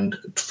 and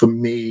for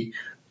me,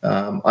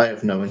 I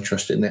have no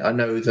interest in it. I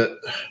know that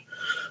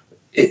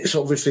it's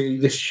obviously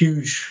this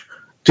huge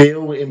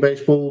deal in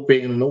baseball,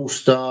 being an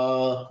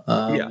all-star.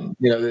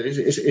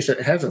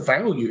 It has a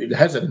value. It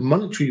has a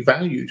monetary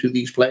value to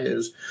these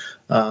players,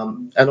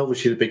 and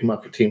obviously the big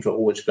market teams are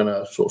always going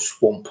to sort of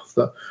swamp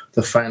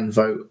the fan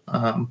vote.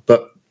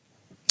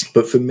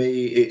 But for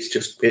me, it's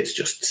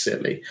just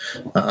silly.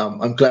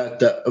 I'm glad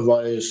that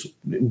Arias,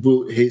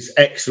 his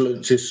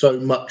excellence is so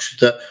much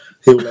that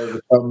he'll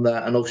overcome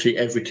that, and obviously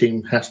every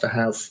team has to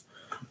have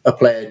a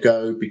player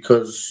go,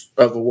 because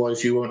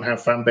otherwise you won't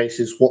have fan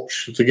bases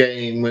watch the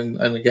game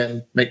and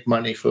again make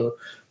money for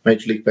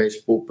Major League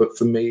Baseball. But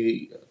for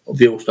me,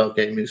 the All-Star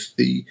game is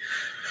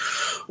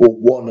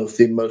one of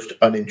the most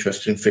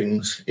uninteresting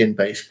things in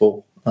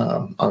baseball,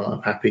 and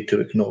I'm happy to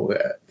ignore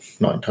it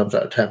 9 times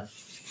out of 10.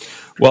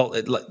 Well,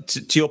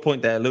 to your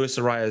point there, Luis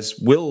Arias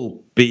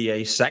will be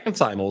a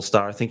second-time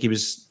All-Star. I think he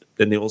was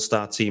in the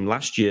All-Star team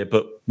last year,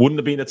 but wouldn't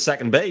have been at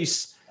second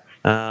base.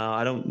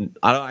 I don't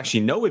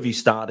actually know if he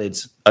started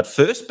at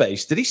first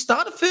base. Did he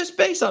start at first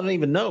base? I don't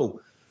even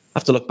know. I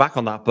have to look back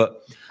on that.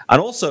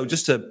 And also,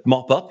 just to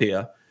mop up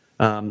here,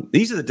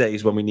 these are the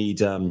days when we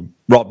need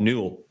Rob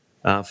Newell.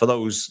 For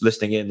those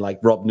listening in, like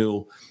Rob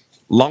Newell,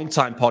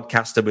 longtime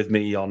podcaster with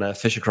me on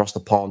Fish Across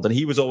the Pond, and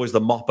he was always the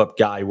mop-up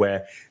guy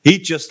where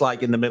he'd just,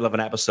 like, in the middle of an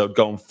episode,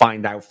 go and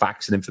find out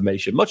facts and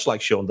information, much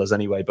like Sean does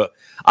anyway. But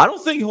I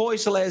don't think Jorge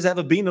Soler has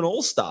ever been an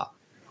all-star.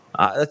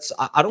 I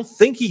don't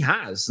think he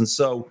has. And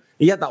so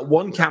he had that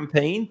one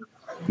campaign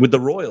with the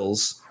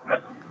Royals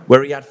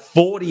where he had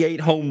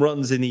 48 home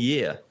runs in a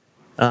year,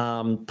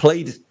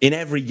 played in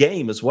every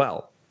game as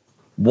well.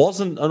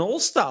 Wasn't an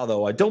all-star,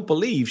 though, I don't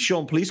believe.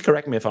 Sean, please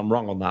correct me if I'm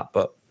wrong on that.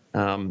 But,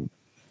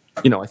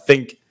 I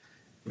think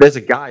there's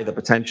a guy that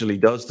potentially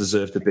does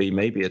deserve to be.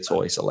 Maybe it's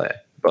Jorge Soler,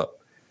 but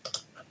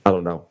I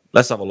don't know.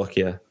 Let's have a look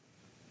here.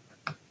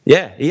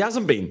 Yeah, he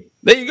hasn't been.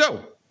 There you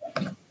go.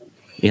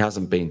 He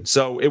hasn't been.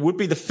 So it would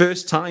be the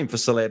first time for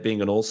Soler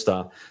being an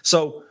all-star.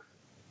 So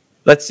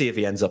let's see if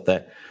he ends up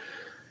there.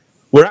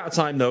 We're out of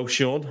time, though,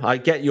 Sean. I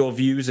get your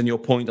views and your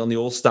point on the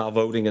all-star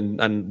voting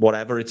and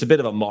whatever. It's a bit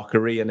of a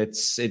mockery, and it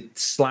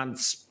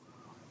slants.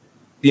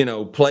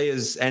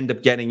 Players end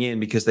up getting in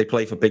because they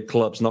play for big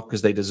clubs, not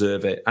because they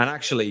deserve it. And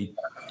actually,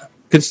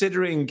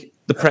 considering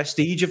the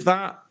prestige of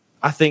that,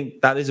 I think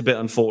that is a bit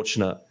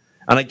unfortunate.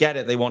 And I get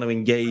it. They want to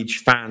engage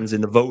fans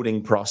in the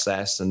voting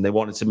process, and they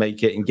wanted to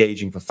make it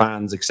engaging for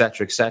fans, et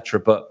cetera, et cetera.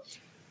 But,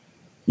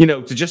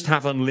 to just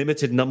have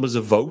unlimited numbers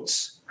of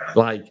votes,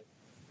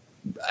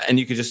 and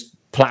you could just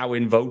plow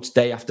in votes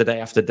day after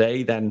day after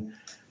day, then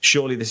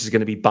surely this is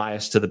going to be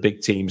biased to the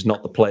big teams,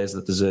 not the players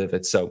that deserve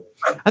it. So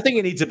I think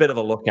it needs a bit of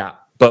a look at.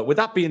 But with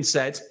that being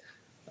said,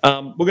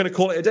 we're going to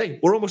call it a day.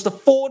 We're almost at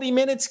 40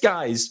 minutes,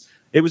 guys.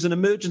 It was an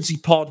emergency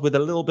pod with a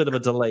little bit of a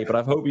delay, but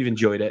I hope you've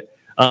enjoyed it.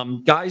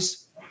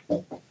 Guys,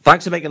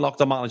 thanks for making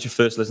Locked On Marlins your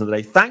first listen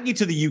today. Thank you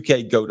to the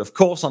UK GOAT, of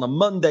course, on a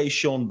Monday,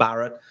 Sean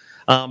Barrett.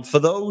 For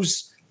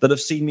those that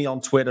have seen me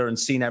on Twitter and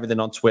seen everything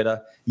on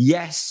Twitter,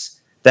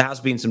 yes, there has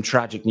been some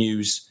tragic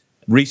news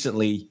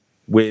recently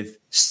with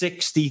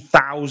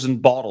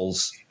 60,000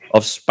 bottles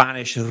of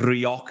Spanish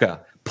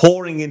Rioja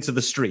pouring into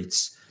the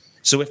streets.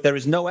 So if there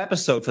is no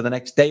episode for the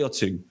next day or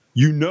two,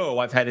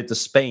 I've headed to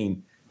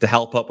Spain to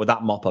help up with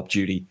that mop-up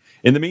duty.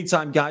 In the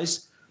meantime,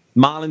 guys,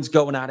 Marlins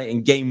going at it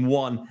in Game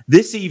 1.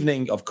 This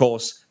evening, of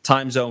course,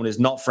 time zone is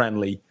not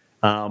friendly,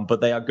 but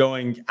they are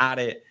going at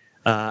it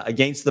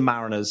against the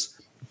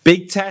Mariners.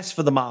 Big test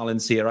for the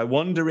Marlins here. I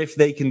wonder if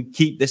they can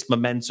keep this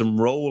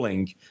momentum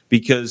rolling,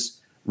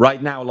 because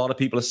right now a lot of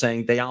people are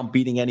saying they aren't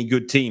beating any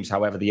good teams.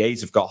 However, the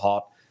A's have got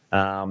hot,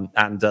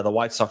 and the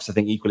White Sox, I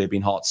think, equally have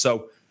been hot.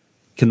 So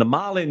can the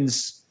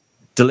Marlins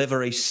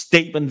deliver a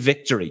statement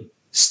victory,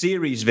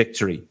 series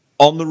victory,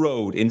 on the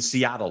road in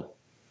Seattle?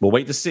 We'll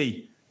wait to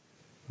see.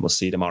 We'll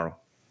see you tomorrow.